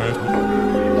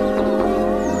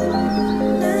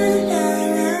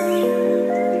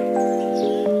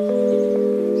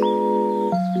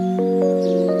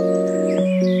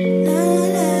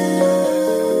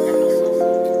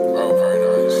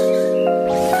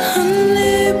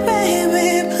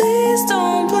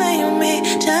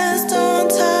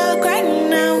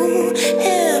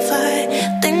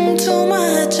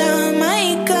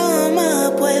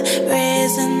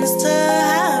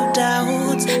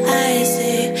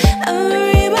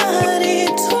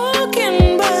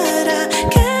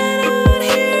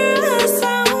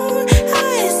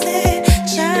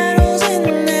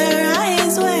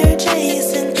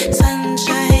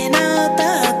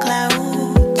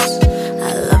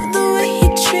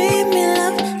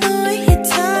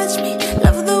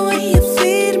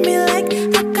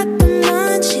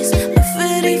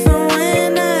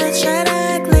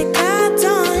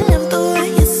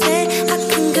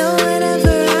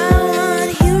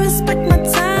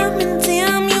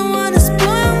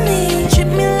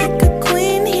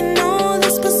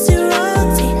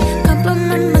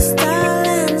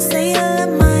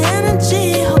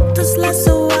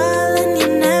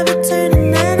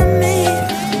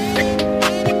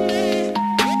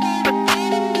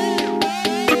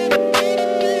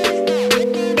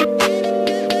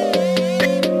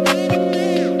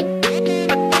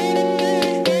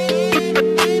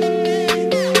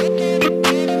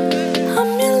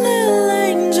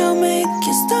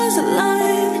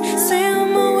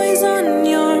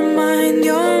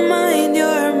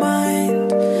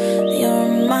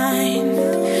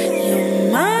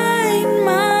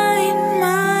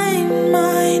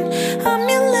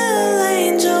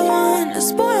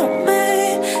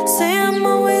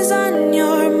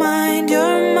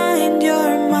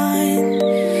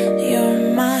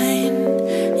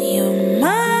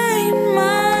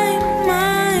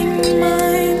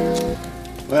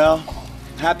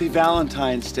 Happy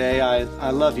Valentine's Day. I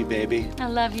love you, baby. I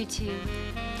love you too.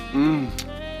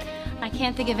 I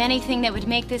can't think of anything that would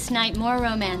make this night more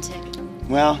romantic.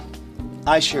 Well,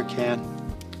 I sure can.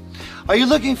 Are you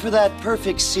looking for that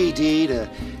perfect CD to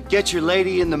get your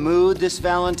lady in the mood this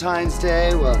Valentine's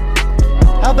Day? Well,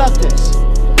 how about this?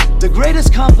 The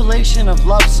greatest compilation of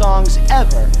love songs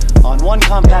ever on one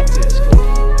compact disc.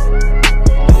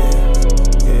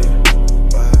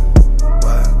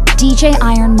 DJ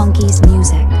Iron Monkey's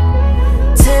music.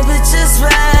 Temperatures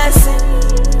rising,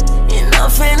 and I'm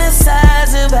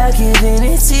fantasizing about giving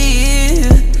it to you.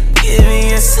 Giving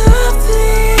you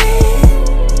something,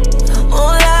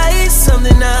 oh, like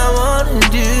something I wanna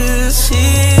do to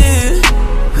you.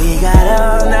 We got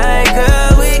all night,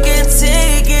 girl, we can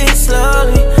take it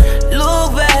slowly.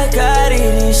 Look back at it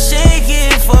and shake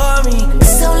it for me.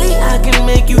 It's only I can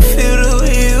make you feel the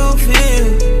way you feel.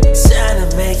 Trying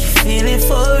to make you feel it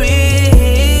for real.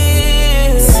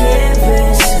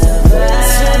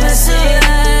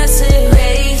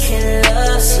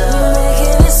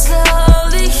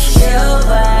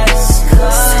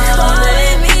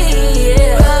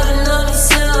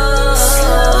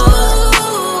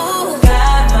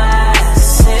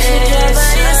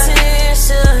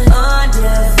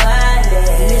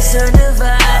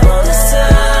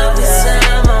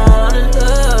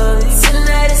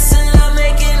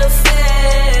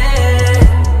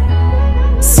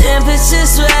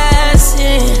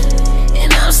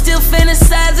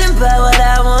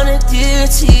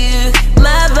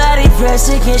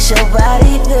 Against your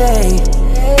body, babe.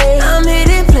 I'm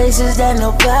hitting places that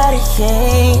nobody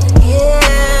can.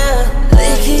 Yeah,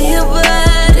 licking your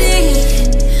body,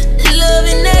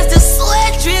 loving as the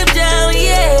sweat drip down.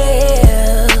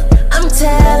 Yeah, I'm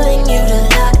telling you to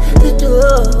lock the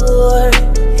door.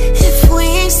 If we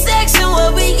ain't sexing,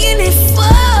 what we in it for?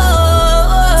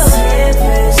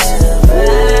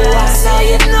 So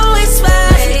you know it's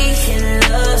fine. Making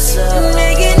love slow,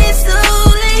 making it slowly.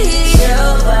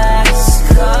 Your body's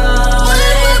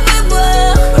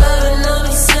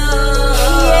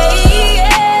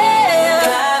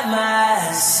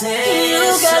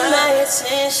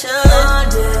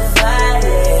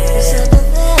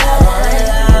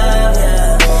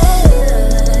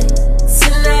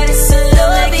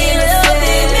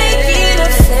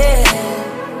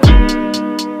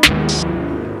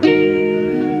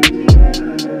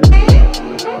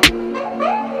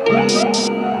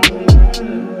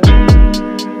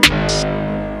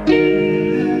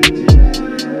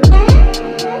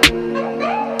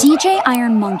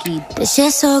Monkey. This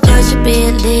shit so good should be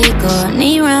illegal.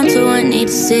 Need round two, I need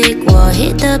a sequel.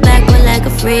 Hit the backwood like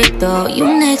a freak though. You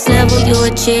next level, you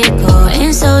a chico.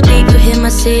 In so deep, you hit my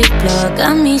seat plug.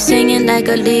 Got me singing like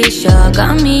Alicia.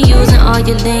 Got me using all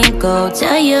your lingo.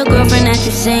 Tell your girlfriend that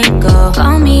you single.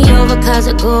 Call me over cause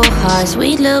I go hard.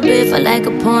 Sweet little bit for like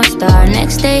a porn star.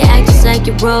 Next day, act just like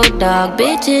your road dog.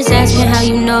 Bitches asking how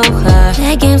you know her.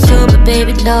 That game super,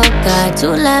 baby, loca.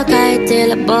 Too loud, cállate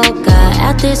la boca.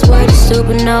 Out this world is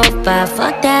supernova.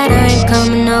 Fuck that, I ain't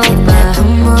coming over.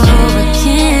 Come over,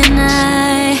 can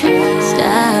I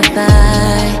stop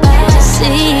by to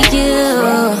see you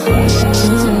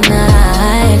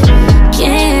tonight?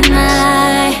 Can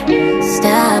I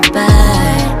stop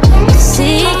by to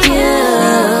see you?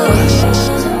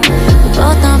 We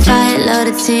both on fire, love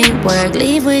the teamwork.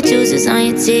 Leave with juices on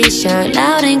your t-shirt.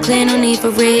 Loud and clear, no need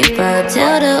for reverb.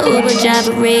 Tell the Uber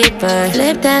driver reverb.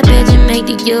 Flip that bitch and make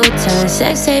the U-turn.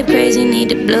 Sex tape crazy, need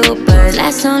the bloopers.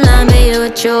 Last so long, but you a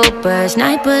trooper.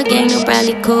 Sniper gang, no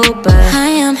Bradley Cooper. I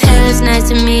am hell, it's nice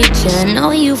to meet ya.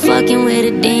 Know you fucking with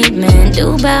a demon.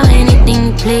 Do about anything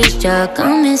you please, ya.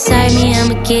 Come inside me,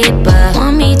 I'm a keeper.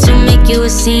 Want me to make you a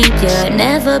senior.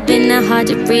 Never been that hard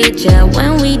to reach ya.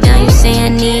 When we done, you say I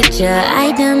need ya.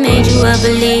 I done made you a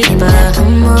believer.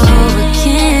 Come over,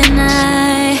 can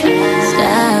I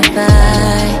stop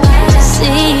by to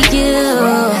see you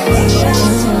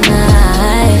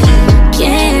tonight?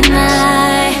 Can I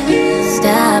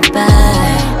stop by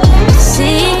to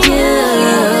see you?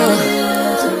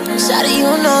 Shawty,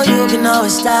 you know you can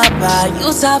always stop by.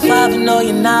 You top 5, you know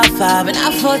you're not 5. And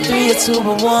I 4, 3, or 2,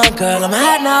 but 1, girl. I'm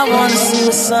hot now, I wanna see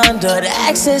what's under. The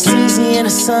accent's easy in a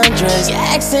sundress. Your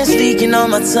accent's leaking on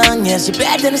my tongue, yes. You're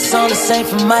bad, then it's on the same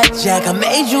for Mike Jack. I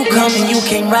made you come and you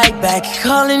came right back. You're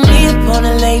calling me up on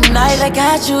a late night. I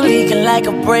got you leaking like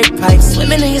a brake pipe.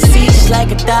 Swimming in your seat just like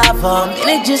a diver.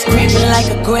 Minute just creeping like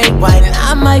a great white. And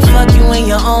I might fuck you in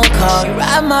your own car. You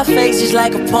ride my face just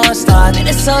like a porn star. Then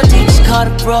it's so deep, just call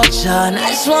the brooch. And I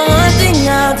just want one thing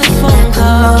out the phone call.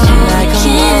 Like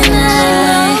can I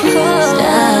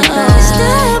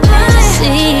stop by to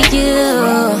see you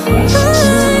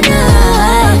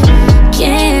tonight?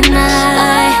 Can I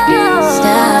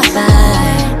stop by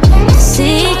to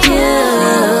see you?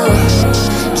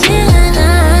 Can I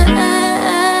see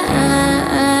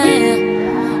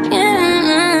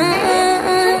you?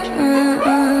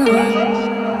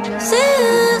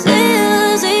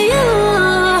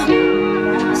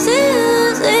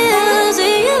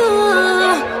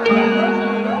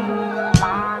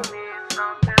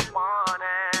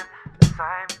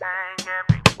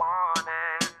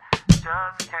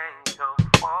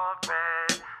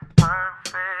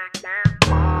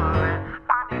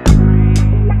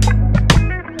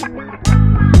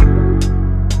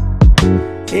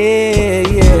 Yeah,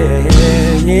 yeah,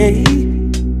 yeah.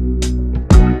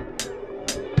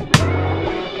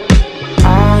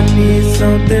 I need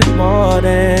something more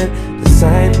than the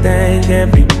same thing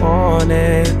every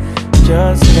morning.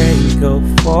 Just can't go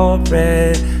for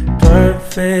it.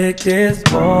 Perfect is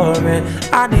boring.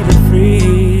 I need a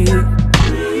freak,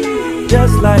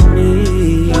 just like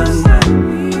me.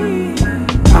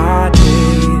 I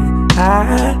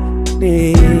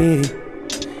need,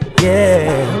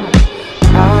 yeah.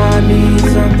 I need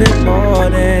something more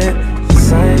than the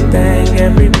same thing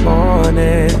every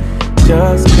morning.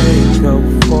 Just can't go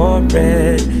for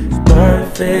it.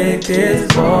 Perfect is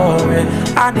boring.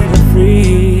 I need a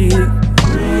freak,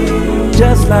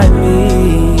 just like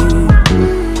me.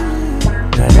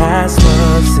 Now that's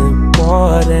what's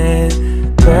important.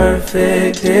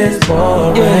 Perfect is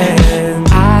boring. Yeah.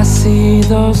 I see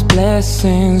those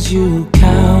blessings you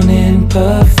count in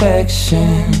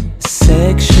perfection.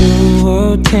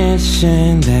 Sexual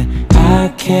tension that I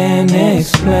can't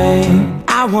explain.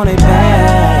 I want it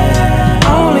bad.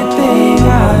 Only thing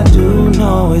I do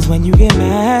know is when you get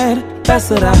mad, that's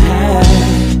what I had.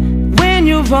 When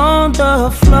you're on the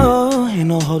floor, ain't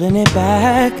no holding it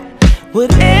back.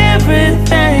 Would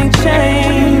everything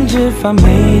change if I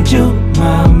made you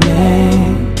my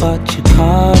man? But you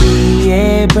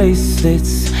Cartier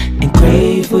bracelets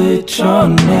engraved with your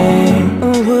name.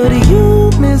 Would you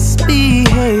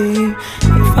misbehave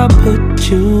if I put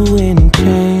you in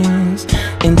chains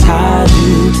and tied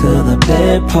you to the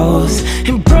bedpost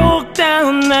and broke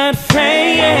down that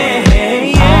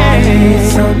frame? I need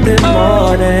something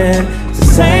more than the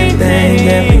same thing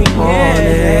every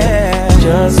morning.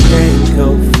 Just can't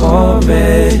go for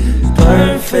it.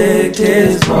 Perfect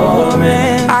is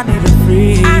boring. I need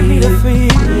a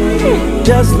freak,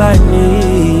 just like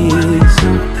me.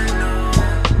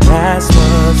 That's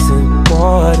what's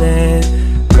important.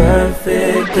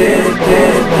 Perfect is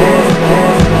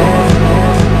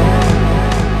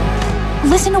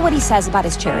what he says about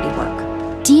his charity work.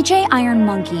 DJ Iron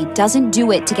Monkey doesn't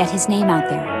do it to get his name out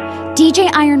there. DJ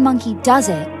Iron Monkey does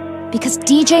it because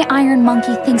DJ Iron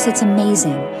Monkey thinks it's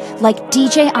amazing, like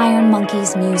DJ Iron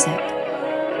Monkey's music.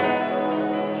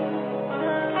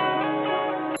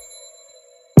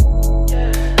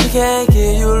 He can't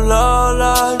give you love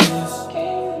like this.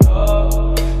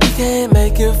 He can't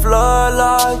make it flood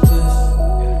like this.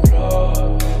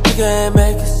 He can't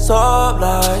make it soft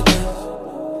like this.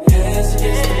 Hands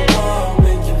against the wall,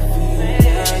 make you feel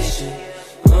that shit.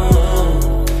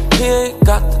 He ain't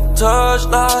got the touch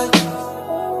like this.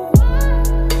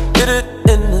 Get it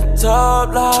in the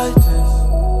top like this.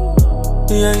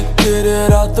 He ain't get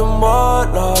it out the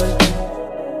mud like this.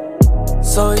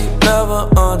 So you never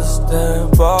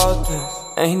understand about this.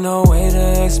 Ain't no way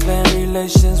to explain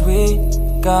relations we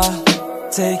got.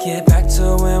 Take it back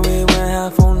to when we went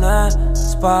half on that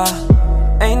spot.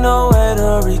 Ain't no way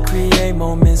to recreate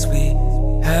moments we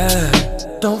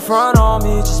had. Don't front on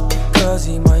me just because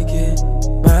he might get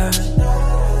mad.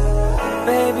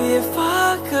 Baby, if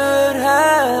I could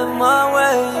have my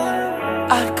way,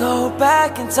 I'd go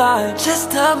back in time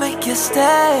just to make you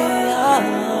stay.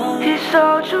 He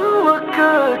showed you a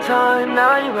good time,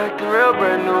 now you acting real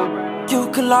brand new. You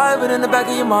can lie, but in the back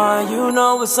of your mind, you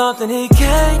know it's something he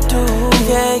can't do. He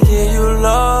can't give you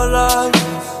love like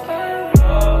this.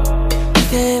 He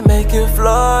can't make it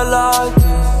flood like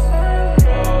this.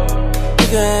 He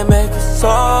can't make it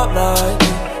soft like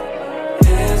this.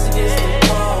 Hands against the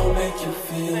wall, make you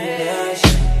feel that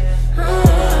shit.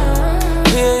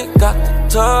 He ain't got the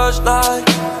touch like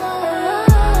this.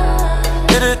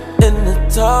 Get it in the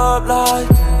top like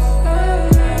this.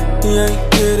 He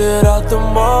ain't get it out the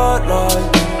mud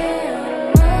like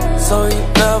this. So you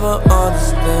never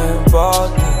understand about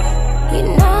this. You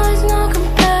know it's no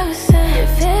comparison.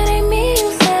 If it ain't me, you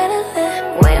settle it.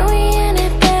 When we in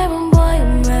it, baby boy,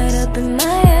 I'm right up in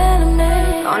my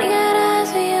element. Only got eyes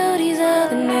for you, these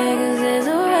other niggas is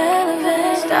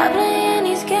irrelevant. Stop playing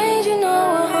these games, you know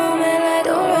we're home and like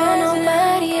don't want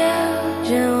nobody else.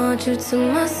 Just want you to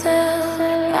myself.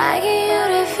 I give you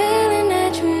that feeling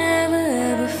that you never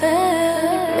ever felt.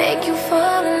 Make you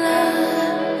fall in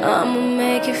love, I'ma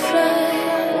make you fly.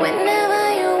 Whenever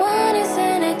you want it,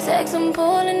 send a text, I'm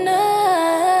pulling up.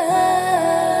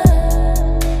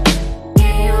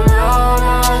 Give you love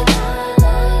like,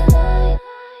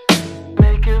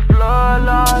 make it flow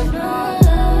like.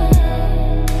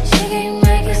 She can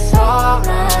make it soft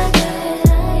like that.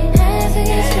 Hands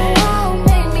against the wall,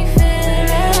 make me feel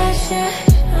that shit.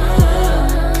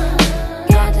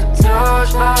 Got the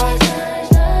touch like that.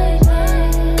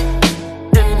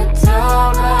 In the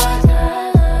top like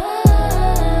that.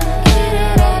 Get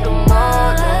it out the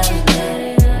mud like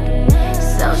that.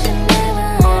 So she never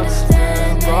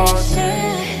understand that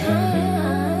shit.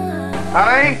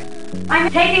 Honey? I'm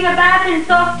taking a bath in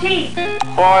soft tea.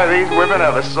 Boy, these women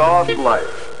have a soft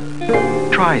life.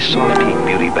 Try Soft Heat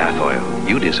Beauty Bath Oil.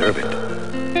 You deserve it.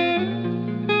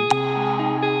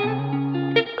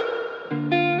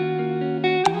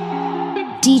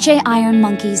 DJ Iron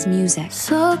Monkey's music.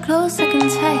 So close I can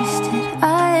taste it.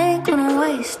 I ain't gonna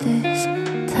waste this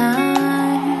time.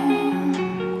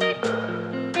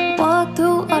 Walk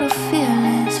through all the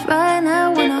feelings right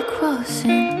now when I'm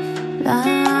crossing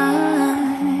lines.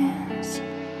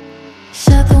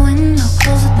 Shut the window,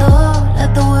 close the door,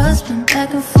 let the words spin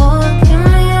back and forth. Give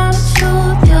me all the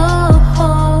truth you're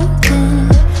holding.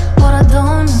 What I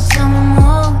don't know, tell me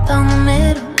more. Down the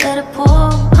middle, let it pour.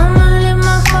 I'ma leave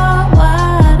my heart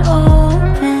wide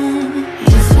open.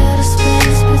 You feel the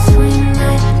space between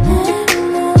night and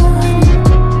morning,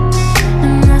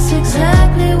 and that's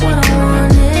exactly what I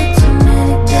wanted. Too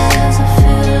many days I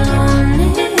feel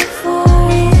lonely for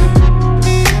you.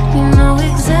 You know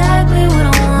exactly what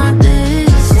I want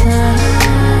this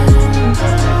time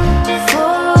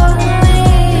for me.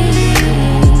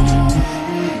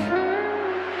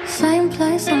 Same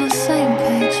place on the same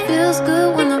page. Feels good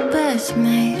when the bed's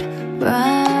made right.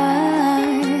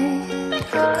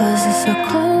 Cause it's a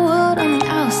cold world on the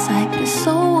outside, but it's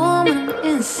so warm on the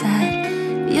inside.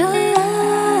 Yeah.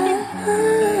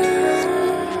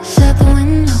 Shut the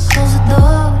window, close the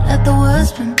door, let the words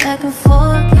spin back and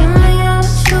forth. Give me all the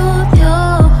truth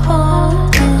you're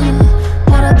holding.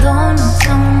 What I don't know,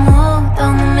 tell me more.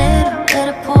 Down the middle, let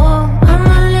it pour.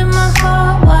 I'ma leave my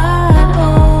heart wide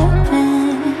open.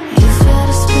 You feel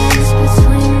the space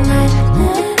between night and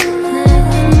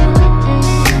morning,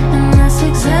 and that's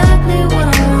exactly what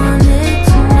I wanted.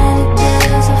 Too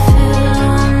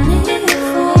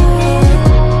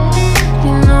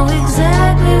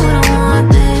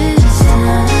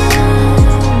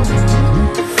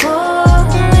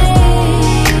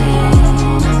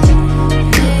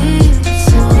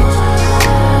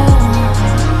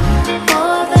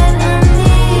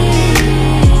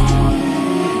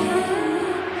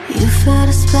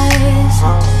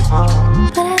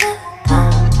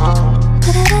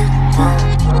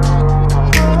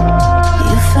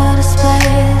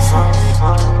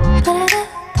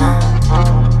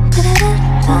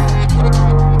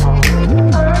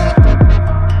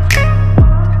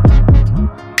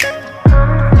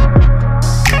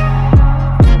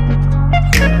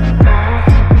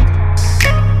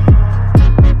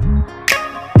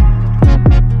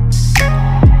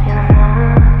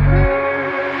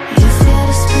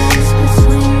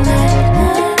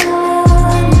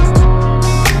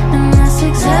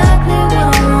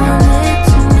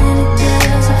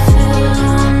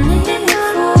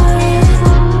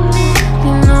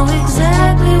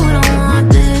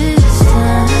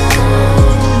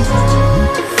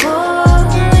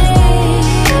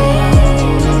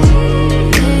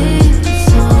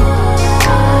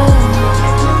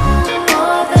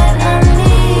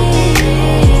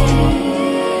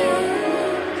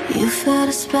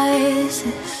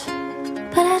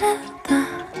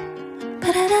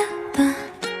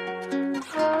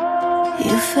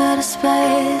You fill the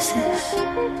spaces.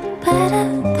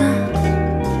 Ba-da-da,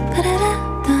 ba-da-da-da.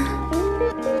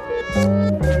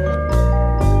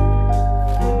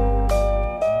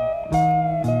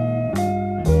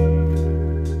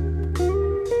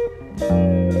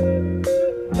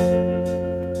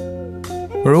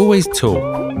 We're always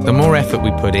taught the more effort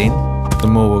we put in, the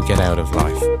more we'll get out of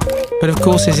life. But of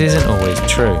course this isn't always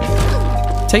true.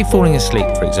 Take falling asleep,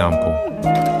 for example.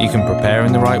 You can prepare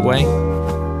in the right way,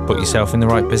 put yourself in the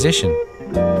right position,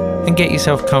 and get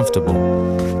yourself comfortable.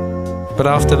 But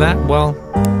after that, well,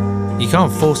 you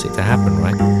can't force it to happen,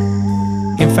 right?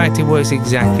 In fact, it works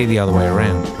exactly the other way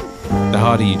around. The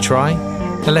harder you try,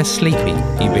 the less sleepy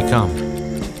you become.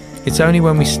 It's only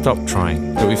when we stop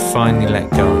trying that we finally let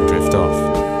go and drift off.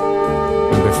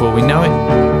 And before we know it,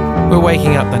 we're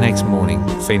waking up the next morning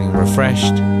feeling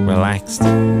refreshed, relaxed,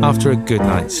 after a good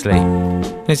night's sleep.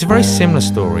 And it's a very similar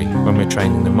story when we're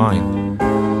training the mind.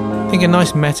 I think a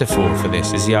nice metaphor for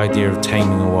this is the idea of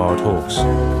taming a wild horse.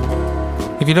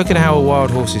 If you look at how a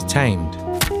wild horse is tamed,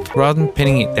 rather than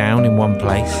pinning it down in one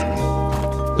place,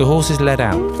 the horse is led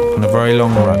out on a very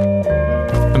long rope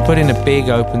and put in a big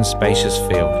open spacious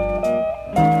field.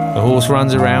 The horse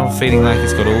runs around feeling like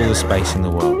it's got all the space in the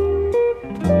world.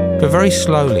 But very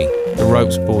slowly, the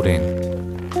rope's pulled in,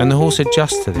 and the horse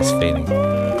adjusts to this feeling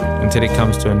until it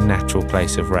comes to a natural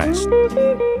place of rest.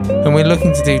 And we're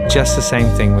looking to do just the same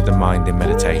thing with the mind in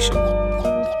meditation.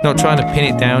 Not trying to pin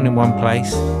it down in one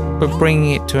place, but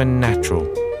bringing it to a natural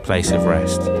place of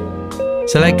rest.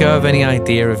 So let go of any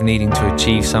idea of needing to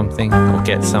achieve something or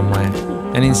get somewhere,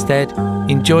 and instead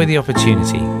enjoy the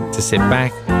opportunity to sit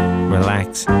back,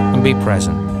 relax, and be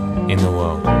present in the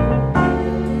world.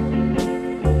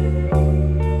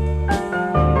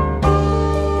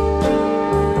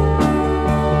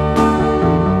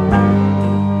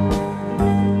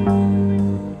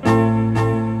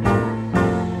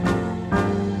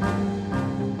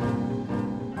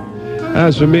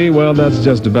 As for me, well, that's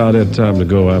just about it. Time to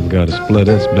go. I've got to split.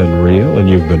 It's been real, and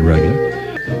you've been regular.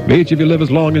 May each of you live as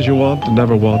long as you want and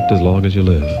never want as long as you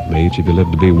live. May each of you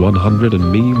live to be 100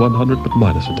 and me 100, but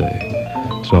minus a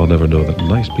day. So I'll never know that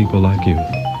nice people like you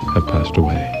have passed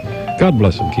away. God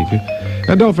bless and keep you.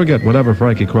 And don't forget, whenever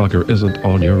Frankie Crocker isn't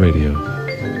on your radio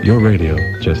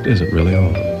just isn't really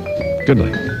on. Good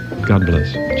night. God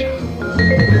bless. Ciao.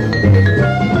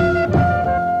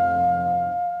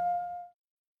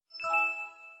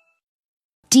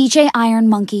 DJ Iron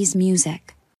Monkey's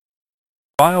music.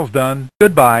 File's done.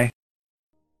 Goodbye.